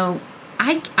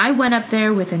 I went up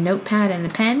there with a notepad and a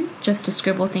pen just to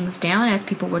scribble things down as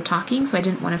people were talking, so I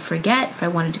didn't want to forget if I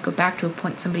wanted to go back to a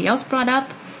point somebody else brought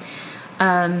up.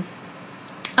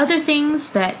 Other things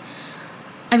that,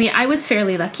 I was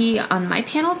fairly lucky on my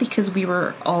panel because we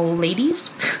were all ladies,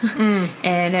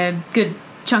 and a good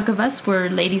chunk of us were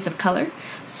ladies of color.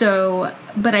 So,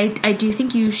 but I do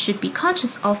think you should be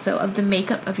conscious also of the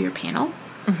makeup of your panel,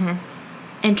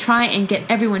 and try and get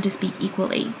everyone to speak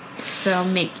equally. So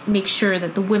make sure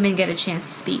that the women get a chance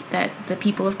to speak, that the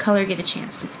people of color get a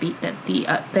chance to speak, that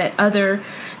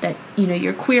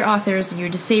your queer authors and your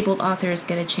disabled authors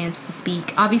get a chance to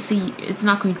speak. Obviously, it's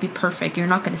not going to be perfect. You're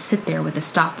not going to sit there with a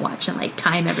stopwatch and like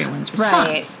time everyone's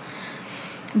response.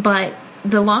 Right. But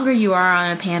the longer you are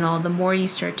on a panel, the more you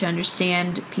start to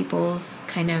understand people's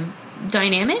kind of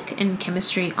dynamic and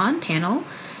chemistry on panel.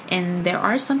 And there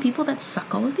are some people that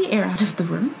suck all of the air out of the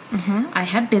room. I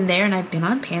have been there, and I've been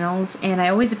on panels, and I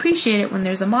always appreciate it when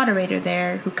there's a moderator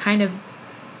there who kind of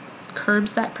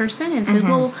curbs that person and says,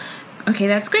 well, okay,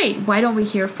 that's great. Why don't we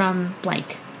hear from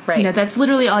blank? Right. That's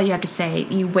literally all you have to say.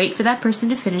 You wait for that person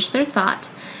to finish their thought,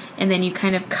 and then you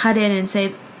kind of cut in and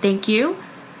say, thank you.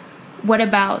 What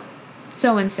about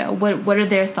so-and-so? What are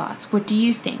their thoughts? What do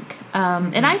you think?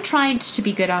 And I tried to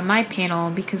be good on my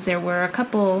panel because there were a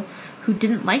couple who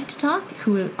didn't like to talk,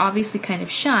 who were obviously kind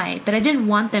of shy, but I didn't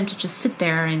want them to just sit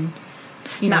there and,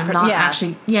 not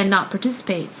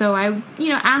participate. So I,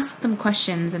 asked them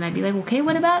questions, and I'd be like, okay,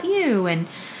 what about you? And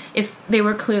if they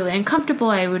were clearly uncomfortable,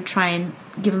 I would try and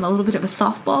give them a little bit of a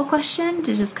softball question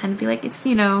to just kind of be like, it's,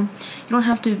 you don't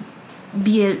have to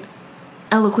be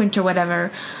eloquent or whatever.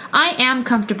 I am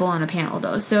comfortable on a panel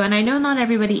though, and I know not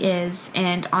everybody is,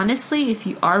 and honestly, if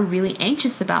you are really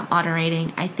anxious about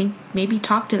moderating, I think maybe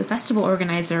talk to the festival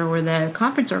organizer or the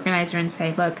conference organizer and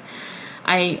say, look,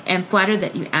 I am flattered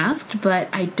that you asked, but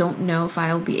I don't know if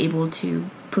I'll be able to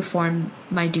perform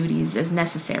my duties as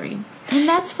necessary. And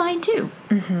that's fine too.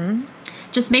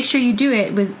 Just make sure you do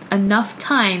it with enough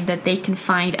time that they can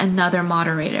find another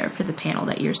moderator for the panel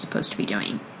that you're supposed to be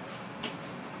doing.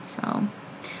 So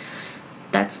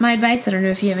that's my advice. I don't know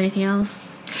if you have anything else.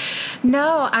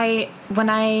 No, when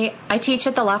I teach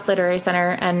at the Loft Literary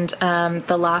Center, and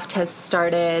the Loft has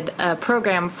started a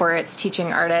program for its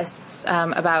teaching artists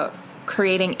about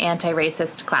creating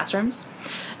anti-racist classrooms.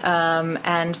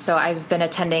 And so I've been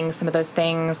attending some of those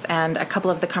things, and a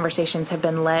couple of the conversations have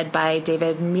been led by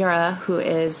David Mura, who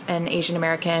is an Asian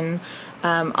American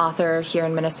author here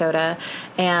in Minnesota,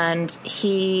 and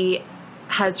he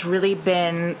has really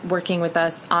been working with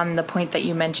us on the point that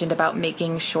you mentioned about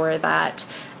making sure that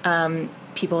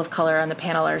people of color on the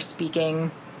panel are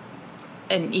speaking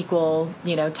in equal,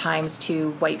 times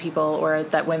to white people, or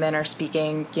that women are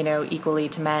speaking, equally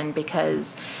to men,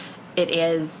 because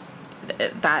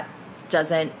that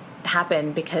doesn't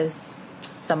happen because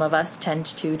some of us tend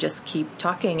to just keep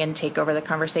talking and take over the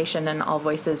conversation, and all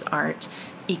voices aren't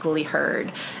equally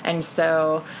heard. And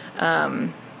so,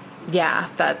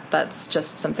 that's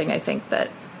just something I think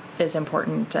that is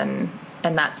important, and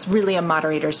that's really a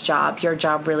moderator's job. Your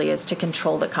job really is to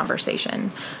control the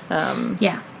conversation. I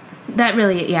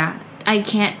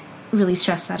can't really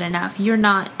stress that enough. You're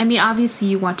not, obviously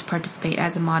you want to participate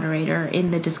as a moderator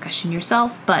in the discussion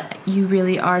yourself, but you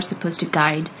really are supposed to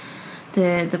guide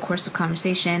the course of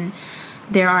conversation.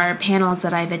 There are panels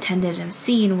that I've attended and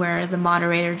seen where the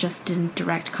moderator just didn't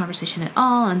direct conversation at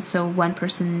all, and so one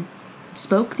person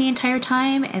spoke the entire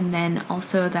time, and then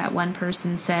also that one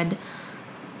person said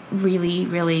really,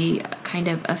 really kind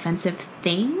of offensive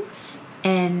things,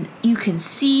 and you can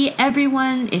see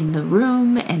everyone in the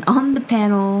room and on the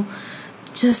panel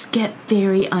just get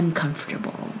very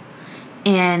uncomfortable.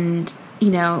 And,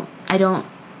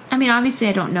 obviously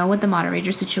I don't know what the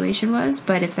moderator situation was,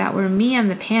 but if that were me on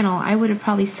the panel, I would have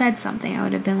probably said something. I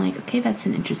would have been like, okay, that's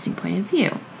an interesting point of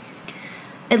view.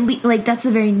 At least, that's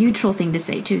a very neutral thing to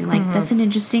say too. That's an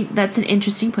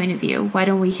interesting point of view. Why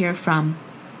don't we hear from,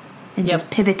 and just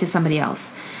pivot to somebody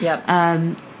else? Yep.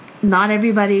 Not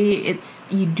everybody,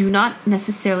 you do not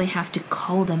necessarily have to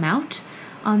call them out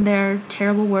on their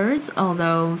terrible words,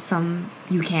 although some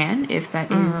you can, if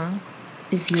that is,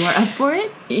 if you are up for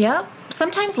it. Yep.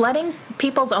 Sometimes letting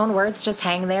people's own words just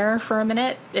hang there for a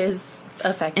minute is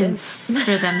effective. And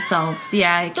for themselves.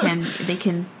 Yeah,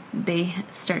 they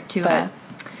start to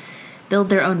build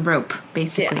their own rope,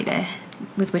 basically,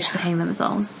 with which to hang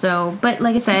themselves. So, but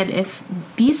like I said, if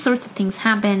these sorts of things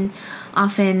happen,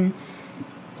 often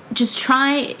just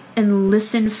try and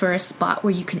listen for a spot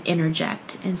where you can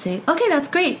interject and say, okay, that's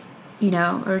great,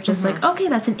 or just like, okay,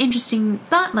 that's an interesting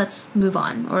thought, let's move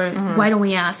on, or why don't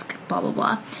we ask, blah, blah,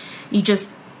 blah. You just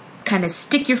kind of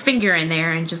stick your finger in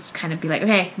there and just kind of be like,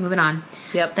 okay, moving on.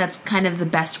 Yep. That's kind of the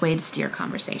best way to steer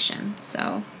conversation.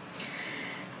 So,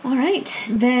 all right.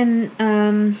 Then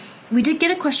we did get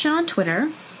a question on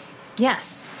Twitter.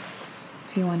 Yes.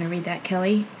 If you want to read that,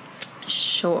 Kelly.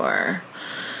 Sure.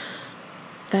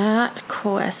 That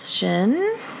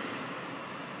question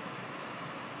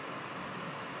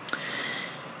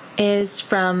is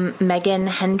from Megan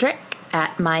Hendrick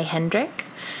at MyHendrick.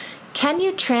 Can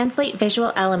you translate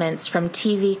visual elements from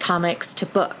TV comics to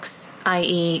books,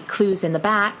 i.e. clues in the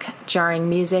back, jarring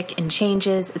music and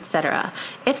changes, etc.?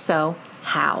 If so,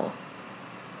 how?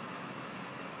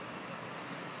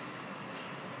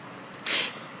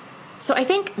 So I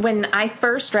think when I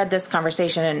first read this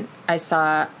conversation and I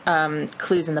saw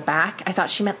clues in the back, I thought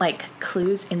she meant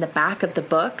clues in the back of the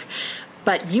book.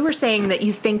 But you were saying that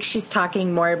you think she's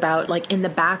talking more about in the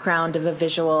background of a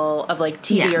visual of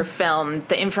TV or film,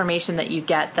 the information that you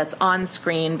get that's on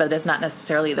screen but is not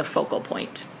necessarily the focal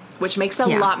point, which makes a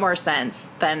lot more sense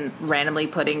than randomly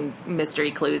putting mystery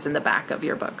clues in the back of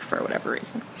your book for whatever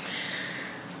reason.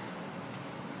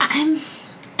 I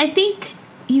think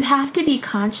you have to be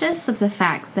conscious of the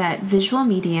fact that visual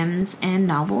mediums and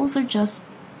novels are just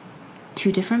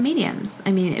two different mediums.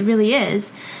 It really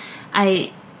is.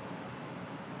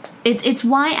 It's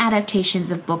why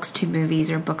adaptations of books to movies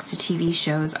or books to TV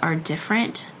shows are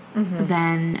different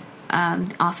than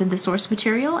often the source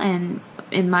material, and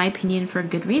in my opinion for a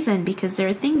good reason, because there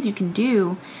are things you can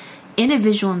do in a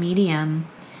visual medium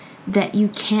that you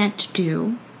can't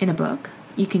do in a book.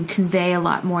 You can convey a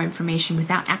lot more information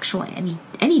without actually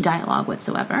any dialogue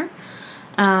whatsoever.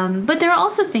 But there are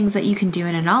also things that you can do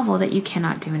in a novel that you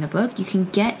cannot do in a book. You can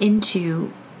get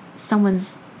into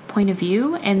someone's point of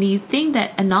view, and the thing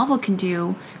that a novel can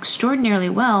do extraordinarily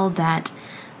well that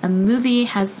a movie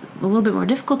has a little bit more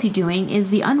difficulty doing is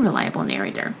the unreliable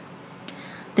narrator.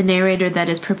 The narrator that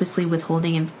is purposely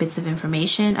withholding bits of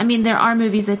information. There are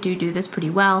movies that do this pretty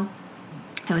well.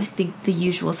 I think The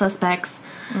Usual Suspects,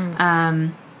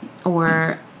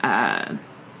 or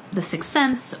The Sixth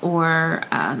Sense, or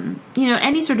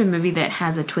any sort of movie that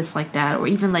has a twist like that, or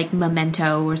even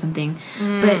Memento or something.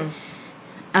 But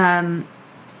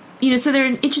so there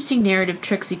are interesting narrative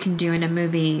tricks you can do in a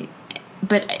movie,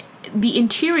 but the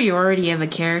interiority of a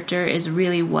character is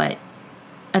really what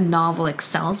a novel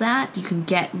excels at. You can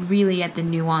get really at the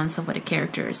nuance of what a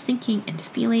character is thinking and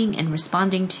feeling and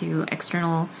responding to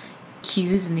external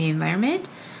cues in the environment.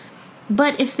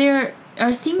 But if there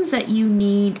are things that you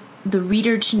need the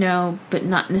reader to know, but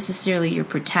not necessarily your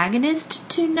protagonist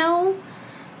to know,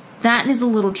 that is a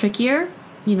little trickier.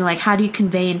 like how do you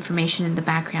convey information in the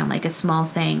background, like a small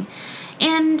thing.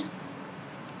 And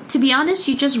to be honest,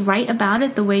 you just write about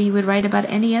it the way you would write about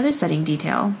any other setting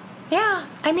detail. Yeah,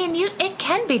 I mean, it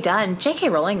can be done. J.K.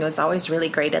 Rowling was always really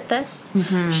great at this.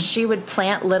 Mm-hmm. She would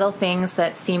plant little things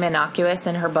that seem innocuous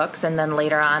in her books, and then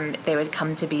later on they would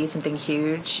come to be something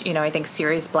huge. I think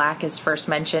Sirius Black is first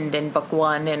mentioned in book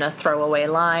 1 in a throwaway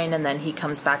line, and then he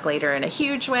comes back later in a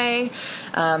huge way.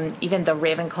 Even the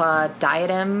Ravenclaw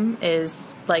diadem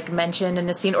is mentioned in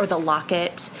a scene, or the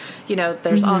locket.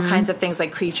 There's all kinds of things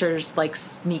like creatures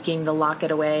sneaking the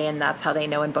locket away, and that's how they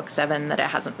know in book 7 that it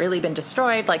hasn't really been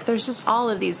destroyed. There's just all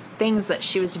of these things that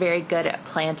she was very good at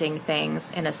planting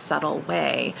things in a subtle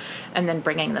way and then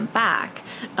bringing them back.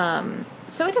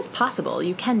 So it is possible.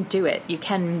 You can do it. You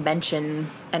can mention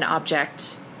an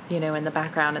object, in the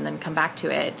background and then come back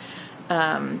to it.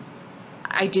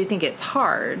 I do think it's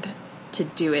hard to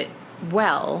do it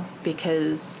well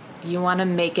because you want to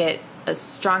make it a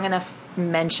strong enough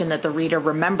mention that the reader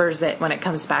remembers it when it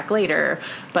comes back later,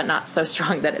 but not so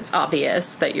strong that it's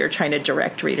obvious that you're trying to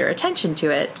direct reader attention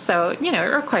to it. So, it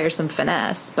requires some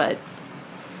finesse, but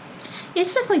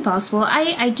it's definitely possible.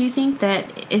 I do think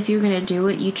that if you're going to do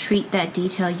it, you treat that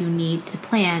detail you need to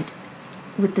plant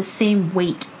with the same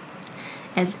weight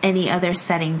as any other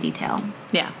setting detail.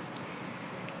 Yeah.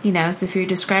 So if you're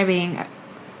describing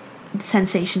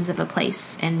sensations of a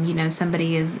place and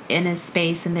somebody is in a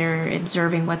space and they're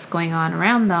observing what's going on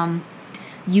around them,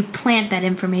 you plant that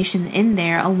information in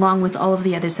there along with all of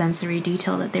the other sensory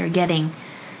detail that they're getting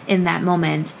in that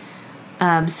moment,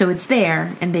 so it's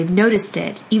there and they've noticed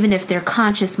it. Even if their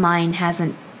conscious mind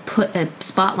hasn't put a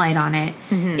spotlight on it,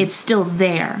 it's still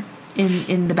there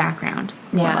in the background,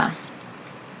 more or less.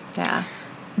 Yeah.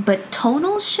 But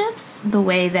tonal shifts, the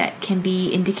way that can be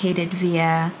indicated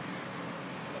via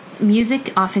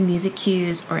music, often music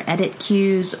cues or edit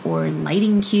cues or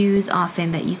lighting cues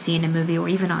often that you see in a movie or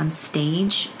even on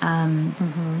stage.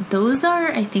 Those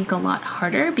are, I think, a lot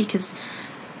harder because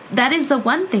that is the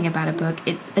one thing about a book.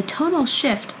 A tonal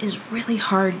shift is really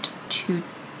hard to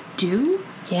do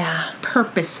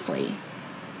purposefully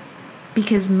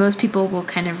because most people will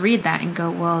kind of read that and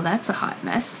go, well, that's a hot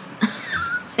mess.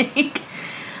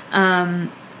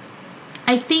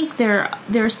 I think there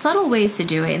are subtle ways to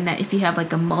do it in that if you have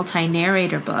a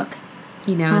multi-narrator book,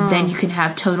 then you can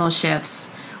have tonal shifts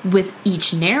with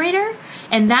each narrator,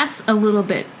 and that's a little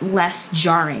bit less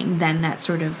jarring than that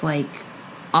sort of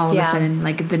all of a sudden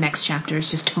the next chapter is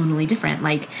just tonally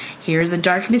different. Here's a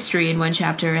dark mystery in one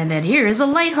chapter, and then here is a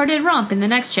lighthearted romp in the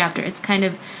next chapter. It's kind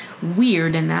of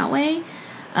weird in that way.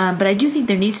 But I do think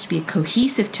there needs to be a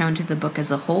cohesive tone to the book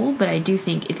as a whole. But I do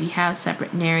think if you have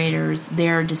separate narrators,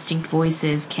 their distinct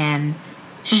voices can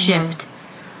shift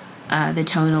the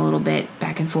tone a little bit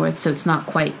back and forth. So it's not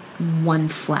quite one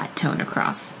flat tone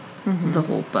across the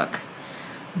whole book.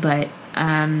 But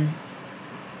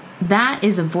that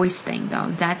is a voice thing,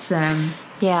 though. That's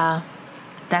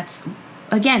That's,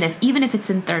 again, even if it's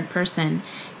in third person,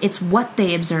 it's what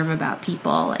they observe about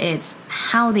people. It's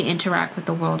how they interact with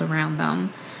the world around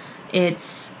them.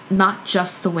 It's not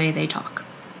just the way they talk.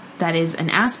 That is an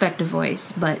aspect of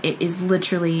voice, but it is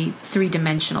literally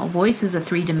three-dimensional. Voice is a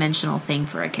three-dimensional thing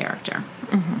for a character.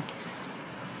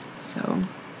 So,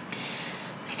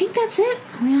 I think that's it.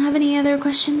 We don't have any other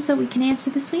questions that we can answer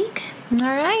this week. All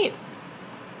right.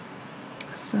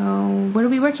 So, what are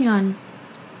we working on?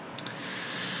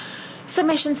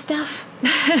 Submission stuff.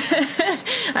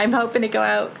 I'm hoping to go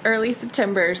out early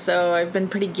September, so I've been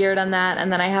pretty geared on that.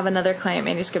 And then I have another client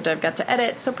manuscript I've got to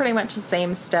edit, so pretty much the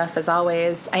same stuff as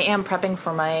always. I am prepping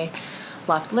for my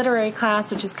Loft Literary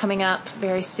class, which is coming up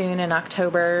very soon in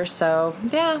October. So,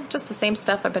 yeah, just the same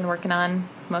stuff I've been working on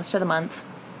most of the month.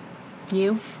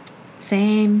 You?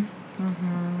 Same.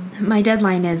 My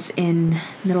deadline is in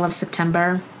middle of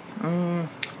September.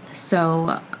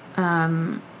 So,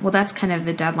 well, that's kind of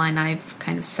the deadline I've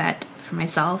kind of set for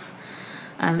myself.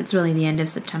 It's really the end of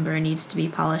September. It needs to be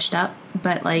polished up.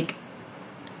 But,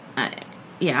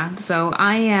 yeah, so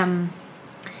I am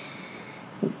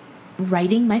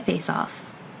writing my face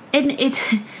off. And the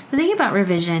thing about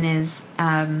revision is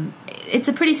it's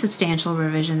a pretty substantial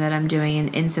revision that I'm doing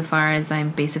insofar as I'm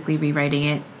basically rewriting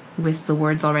it with the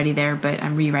words already there, but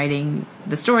I'm rewriting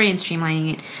the story and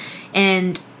streamlining it.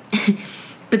 And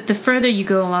but the further you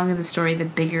go along in the story, the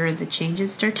bigger the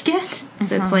changes start to get.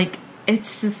 So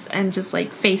I'm just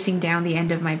facing down the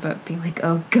end of my book, being like,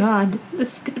 oh God,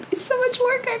 this is going to be so much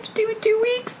work I have to do in 2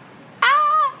 weeks.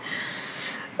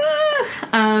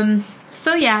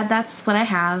 So yeah, that's what I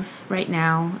have right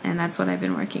now, and that's what I've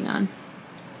been working on.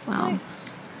 So,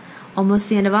 nice. Almost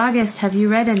the end of August. Have you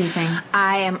read anything?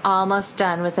 I am almost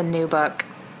done with a new book.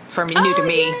 for me, new to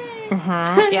me. Yay.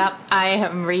 Mm-hmm. Yep, I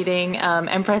am reading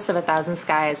Empress of a Thousand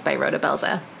Skies by Rhoda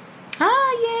Belza.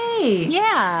 Oh, yay!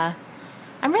 Yeah,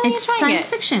 I'm really It's enjoying science it.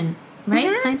 fiction, right?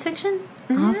 Mm-hmm. Science fiction?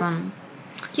 Mm-hmm. Awesome.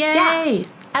 Yay! Yeah,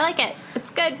 I like it. It's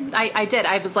good. I did.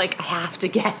 I was like, I have to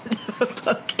get a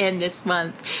book in this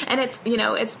month. And it's,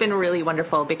 it's been really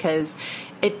wonderful because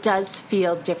it does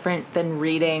feel different than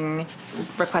reading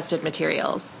requested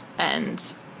materials. And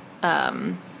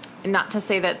not to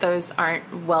say that those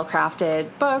aren't well-crafted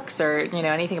books or,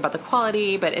 anything about the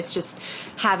quality, but it's just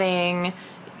having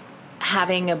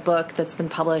a book that's been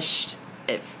published.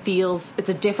 It's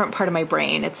a different part of my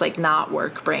brain. It's like not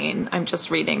work brain. I'm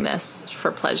just reading this for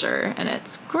pleasure and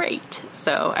it's great.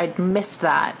 So I missed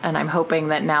that. And I'm hoping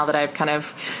that now that I've kind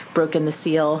of broken the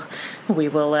seal, we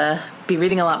will be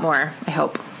reading a lot more, I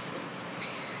hope.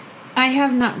 I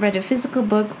have not read a physical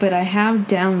book, but I have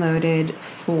downloaded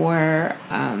for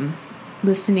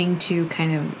listening to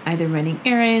kind of either running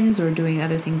errands or doing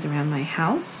other things around my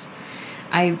house.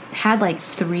 I had like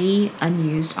 3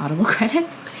 unused Audible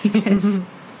credits because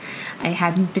I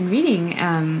hadn't been reading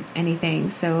anything.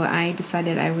 So I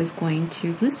decided I was going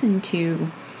to listen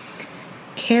to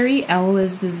Carrie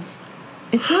Elwes's.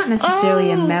 It's not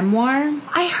necessarily a memoir.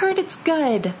 I heard it's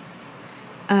good.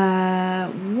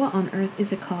 What on earth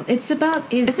is it called? It's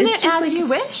about... Isn't it's it just As like You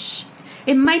Wish?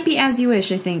 It might be As You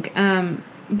Wish, I think.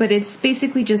 But it's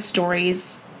basically just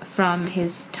stories from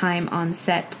his time on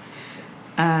set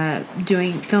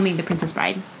filming The Princess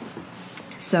Bride.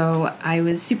 So I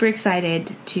was super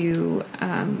excited to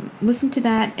listen to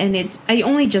that, and I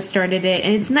only just started it,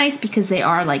 and it's nice because they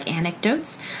are like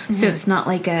anecdotes, so it's not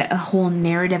like a whole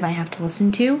narrative I have to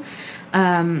listen to.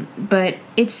 But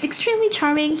it's extremely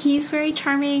charming. He's very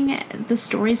charming. The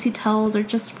stories he tells are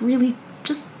just really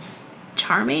just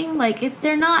charming. Like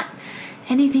they're not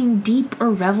anything deep or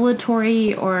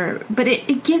revelatory, but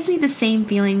it gives me the same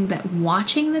feeling that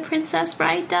watching The Princess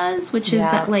Bride does, which is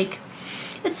that like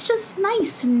it's just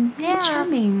nice and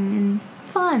charming and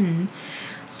fun.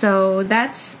 So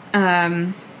that's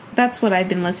what I've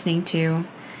been listening to,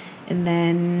 and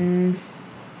then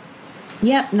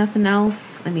nothing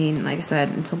else. I mean, like I said,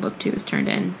 until book 2 is turned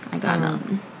in, I got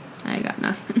nothing.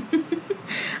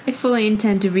 I fully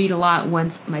intend to read a lot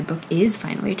once my book is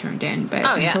finally turned in, but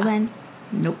until then,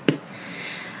 nope.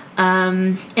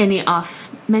 Any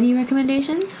off-menu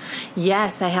recommendations?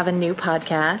 Yes, I have a new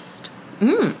podcast.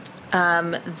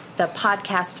 The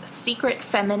podcast Secret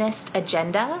Feminist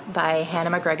Agenda by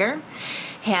Hannah McGregor.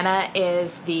 Hannah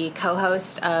is the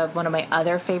co-host of one of my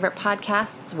other favorite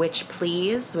podcasts, Witch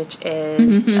Please, which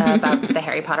is about the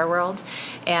Harry Potter world.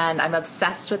 And I'm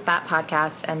obsessed with that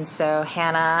podcast. And so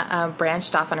Hannah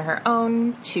branched off on her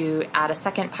own to add a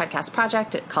second podcast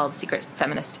project called Secret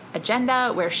Feminist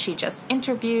Agenda, where she just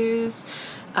interviews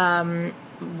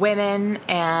women,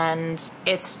 and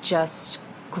it's just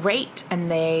great.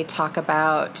 And they talk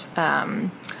about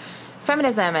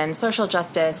feminism and social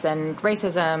justice and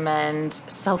racism and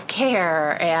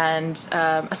self-care and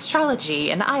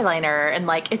astrology and eyeliner, and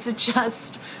like it's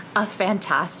just a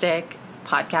fantastic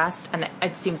podcast. And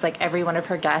it seems like every one of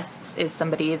her guests is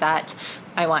somebody that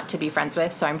I want to be friends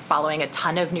with. So I'm following a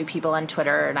ton of new people on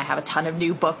Twitter, and I have a ton of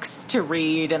new books to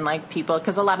read, and like people,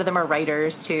 because a lot of them are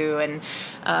writers too. And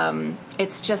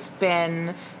it's just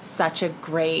been such a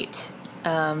great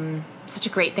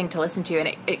thing to listen to.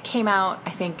 And it came out,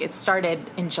 I think it started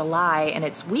in July, and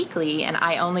it's weekly, and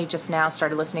I only just now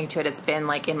started listening to it. It's been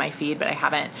like in my feed, but I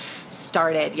haven't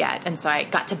started yet. And so I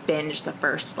got to binge the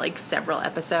first like several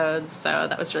episodes. So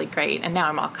that was really great. And now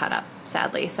I'm all caught up,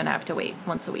 sadly. So now I have to wait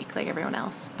once a week like everyone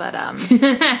else. But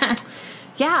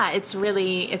yeah, it's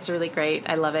really great.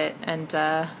 I love it. And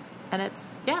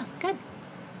it's, good.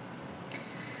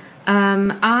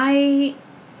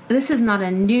 This is not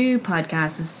a new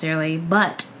podcast necessarily,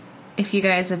 but if you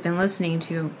guys have been listening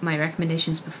to my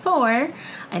recommendations before,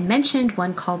 I mentioned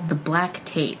one called The Black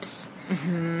Tapes,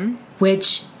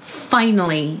 which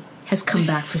finally has come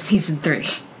back for season 3.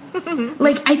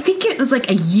 Like, I think it was like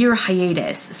a year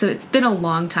hiatus, so it's been a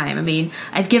long time. I mean,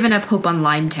 I've given up hope on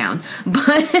Limetown,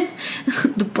 but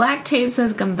The Black Tapes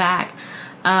has come back.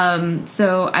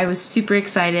 So I was super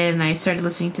excited, and I started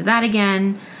listening to that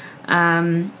again.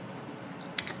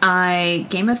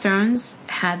 Game of Thrones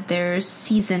had their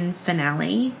season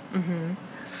finale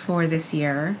for this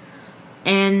year,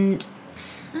 and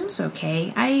that was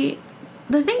okay.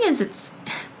 The thing is,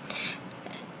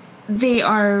 they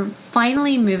are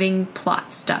finally moving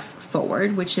plot stuff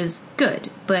forward, which is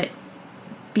good, but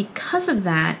because of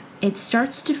that, it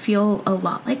starts to feel a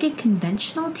lot like a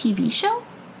conventional TV show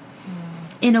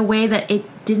in a way that it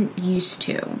didn't used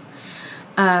to.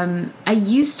 I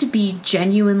used to be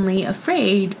genuinely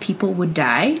afraid people would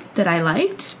die that I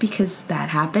liked, because that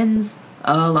happens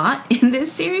a lot in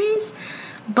this series.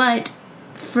 But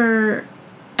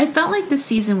I felt like this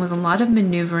season was a lot of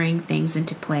maneuvering things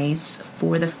into place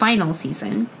for the final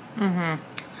season. Mm-hmm.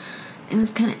 It was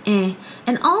kind of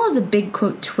And all of the big,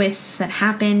 quote, twists that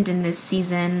happened in this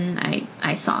season,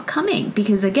 I saw coming.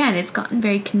 Because, again, it's gotten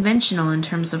very conventional in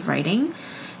terms of writing.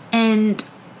 And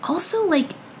also, like,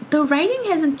 the writing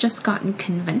hasn't just gotten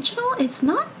conventional. It's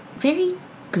not very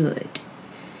good.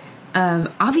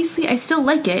 Obviously, I still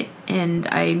like it, and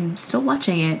I'm still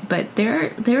watching it. But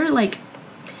there are, like,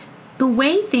 the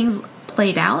way things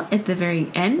played out at the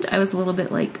very end, I was a little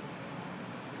bit like...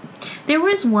 There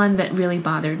was one that really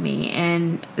bothered me,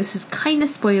 and this is kind of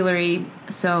spoilery,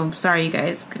 so sorry, you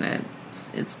guys.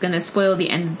 It's gonna spoil the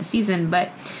end of the season,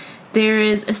 but there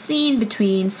is a scene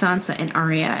between Sansa and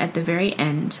Arya at the very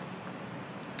end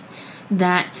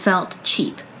that felt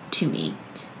cheap to me,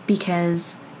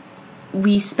 because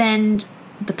we spend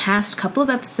the past couple of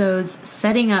episodes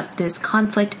setting up this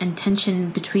conflict and tension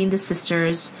between the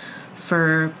sisters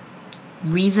for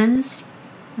reasons.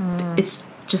 It's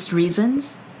just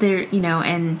reasons.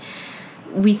 And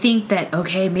we think that,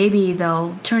 okay, maybe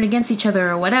they'll turn against each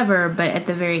other or whatever, but at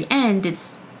the very end,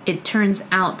 it turns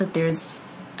out that there's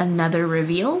another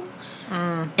reveal.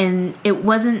 And it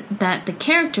wasn't that the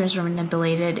characters were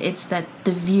manipulated, it's that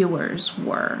the viewers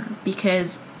were.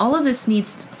 Because all of this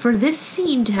for this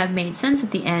scene to have made sense at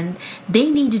the end,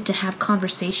 they needed to have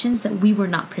conversations that we were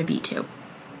not privy to.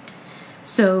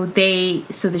 So the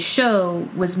show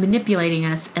was manipulating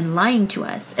us and lying to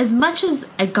us. As much as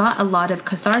I got a lot of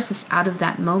catharsis out of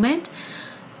that moment,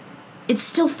 it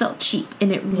still felt cheap,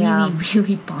 and it really,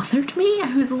 really bothered me.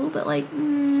 I was a little bit like,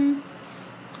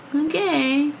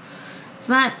 okay.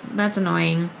 So that's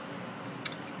annoying.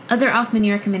 Other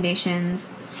off-menu recommendations.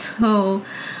 So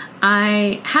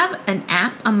I have an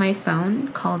app on my phone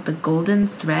called the Golden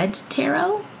Thread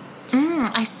Tarot.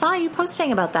 I saw you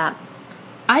posting about that.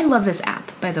 I love this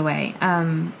app, by the way.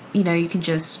 You can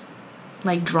just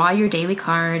like draw your daily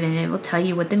card, and it will tell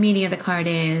you what the meaning of the card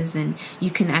is, and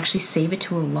you can actually save it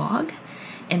to a log,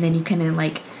 and then you can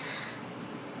like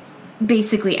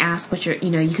basically ask what you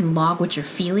can log what your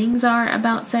feelings are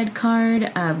about said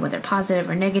card, whether positive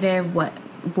or negative, what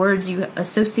words you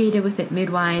associated with it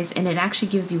mood-wise, and it actually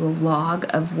gives you a log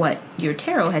of what your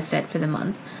tarot has said for the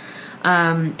month.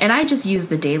 And I just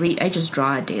use I just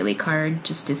draw a daily card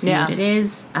just to see what it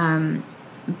is.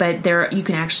 But you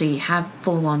can actually have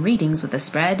full-on readings with a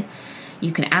spread.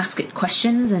 You can ask it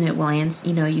questions and it will answer,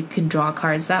 you can draw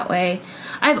cards that way.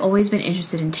 I've always been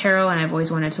interested in tarot, and I've always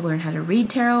wanted to learn how to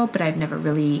read tarot, but I've never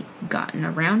really gotten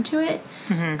around to it.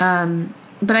 Mm-hmm.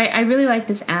 But I really like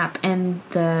this app, and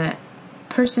the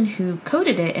person who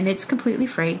coded it, and it's completely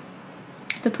free,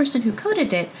 the person who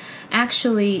coded it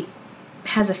actually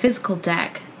has a physical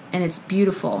deck, and it's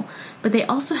beautiful. But they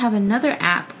also have another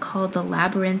app called the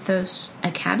Labyrinthos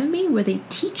Academy, where they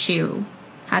teach you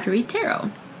how to read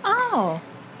tarot. Oh.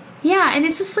 Yeah, and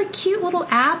it's this like cute little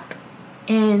app,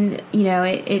 and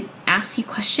it asks you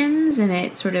questions, and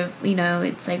it sort of,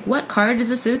 it's like, what card is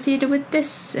associated with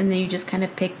this? And then you just kind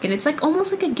of pick, and it's like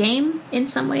almost like a game in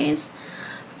some ways.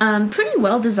 Pretty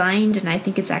well designed, and I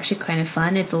think it's actually kind of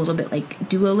fun. It's a little bit like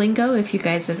Duolingo, if you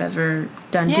guys have ever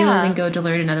done Duolingo to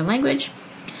learn another language.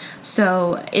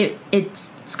 So it's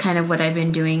kind of what I've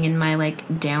been doing in my like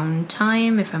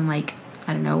downtime. If I'm like,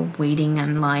 I don't know, waiting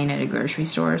in line at a grocery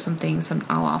store or something,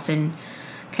 I'll often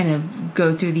kind of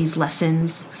go through these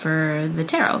lessons for the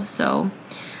tarot. So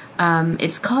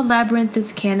it's called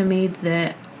Labyrinthos Academy.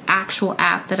 The actual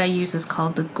app that I use is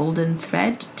called the Golden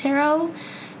Thread Tarot.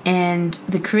 And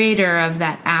the creator of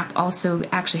that app also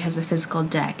actually has a physical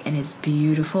deck, and it's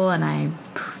beautiful, and I'm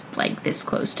like this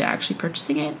close to actually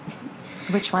purchasing it.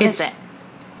 Which one is it?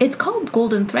 It's called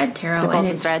Golden Thread Tarot. The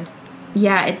Golden Thread?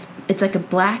 Yeah, it's like a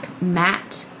black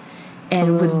mat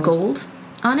and with gold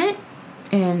on it.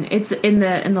 And it's in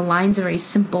the lines are very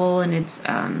simple, and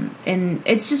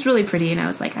it's just really pretty, and I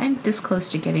was like, I'm this close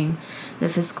to getting the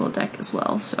physical deck as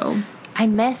well. So I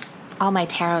miss all my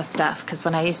tarot stuff, because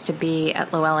when I used to be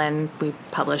at Llewellyn, we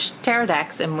published tarot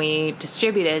decks, and we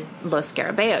distributed Los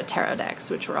Scarabeo tarot decks,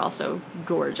 which were also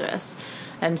gorgeous.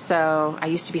 And so I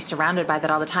used to be surrounded by that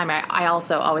all the time. I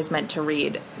also always meant to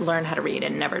learn how to read,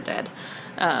 and never did.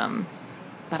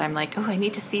 But I'm like, I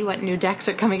need to see what new decks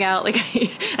are coming out. Like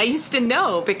I used to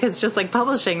know, because just like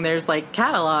publishing, there's like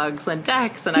catalogs and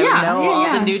decks, and I would know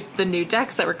all the new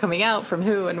decks that were coming out from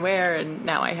who and where, and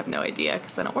now I have no idea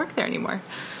because I don't work there anymore.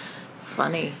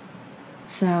 Funny.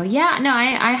 So yeah, no,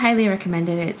 I highly recommend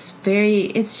it. It's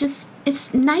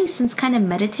nice and it's kind of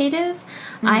meditative.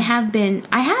 I have been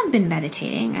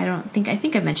meditating. I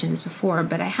think I've mentioned this before,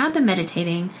 but I have been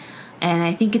meditating, and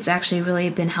I think it's actually really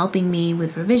been helping me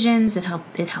with revisions. It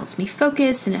helps me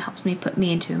focus, and it helps me put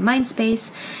me into a mind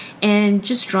space. And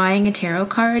just drawing a tarot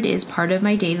card is part of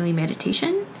my daily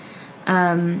meditation.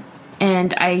 And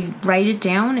I write it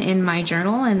down in my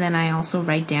journal, and then I also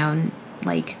write down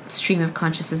like stream of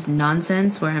consciousness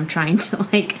nonsense where I'm trying to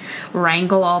like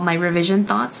wrangle all my revision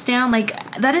thoughts down. Like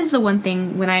that is the one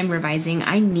thing when I'm revising,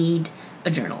 I need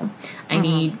a journal. I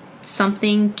need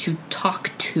something to talk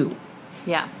to.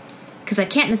 Yeah. Because I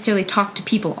can't necessarily talk to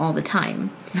people all the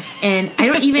time. And I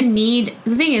don't even need...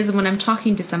 The thing is, when I'm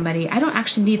talking to somebody, I don't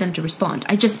actually need them to respond.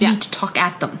 I just need to talk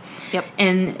at them. Yep.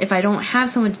 And if I don't have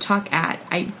someone to talk at,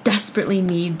 I desperately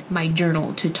need my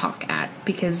journal to talk at,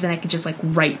 because then I can just like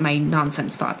write my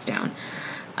nonsense thoughts down.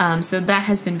 So that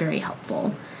has been very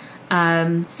helpful.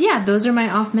 So yeah, those are my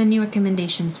off-menu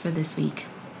recommendations for this week.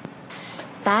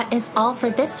 That is all for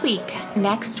this week.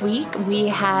 Next week, we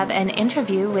have an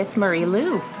interview with Marie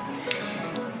Lu.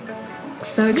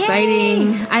 So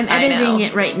exciting. Yay! I'm editing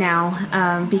it right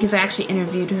now because I actually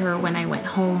interviewed her when I went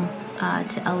home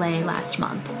to LA last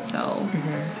month. So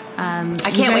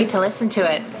I can't wait to listen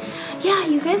to it. Yeah,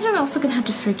 you guys are also going to have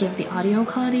to forgive the audio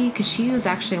quality because she was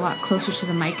actually a lot closer to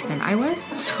the mic than I was.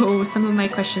 So some of my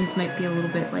questions might be a little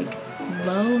bit like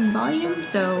low in volume.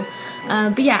 So,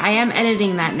 but yeah, I am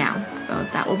editing that now. So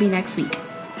that will be next week.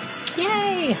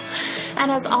 Yay! And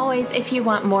as always, if you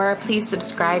want more, please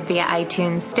subscribe via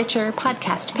iTunes, Stitcher,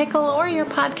 Podcast Pickle, or your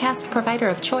podcast provider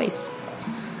of choice.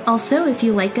 Also, if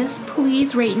you like us,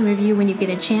 please rate and review when you get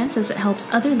a chance, as it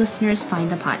helps other listeners find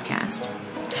the podcast.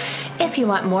 If you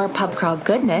want more Pub Crawl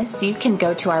goodness, you can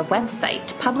go to our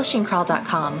website,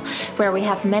 publishingcrawl.com, where we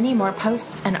have many more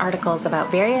posts and articles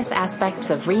about various aspects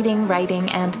of reading, writing,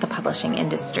 and the publishing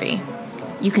industry.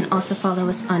 You can also follow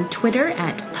us on Twitter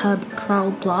at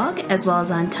PubCrawlBlog, as well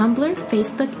as on Tumblr,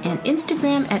 Facebook, and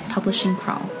Instagram at Publishing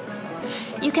Crawl.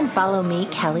 You can follow me,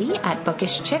 Kelly, at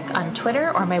Bookish Chick on Twitter,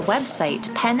 or my website,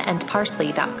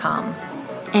 penandparsley.com.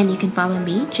 And you can follow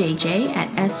me, JJ,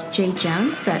 at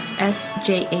SJJones, that's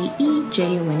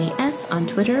SJAEJONES, on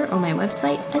Twitter, or my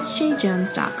website,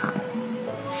 sjjones.com.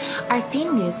 Our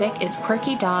theme music is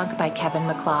Quirky Dog by Kevin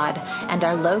MacLeod, and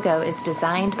our logo is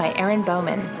designed by Aaron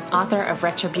Bowman, author of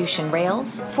Retribution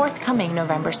Rails, forthcoming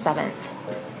November 7th.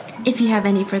 If you have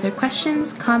any further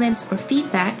questions, comments, or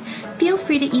feedback, feel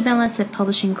free to email us at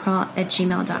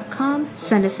publishingcrawl@gmail.com,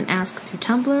 send us an ask through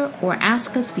Tumblr, or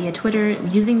ask us via Twitter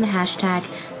using the hashtag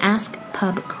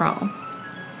AskPubCrawl.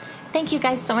 Thank you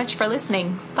guys so much for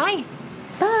listening. Bye!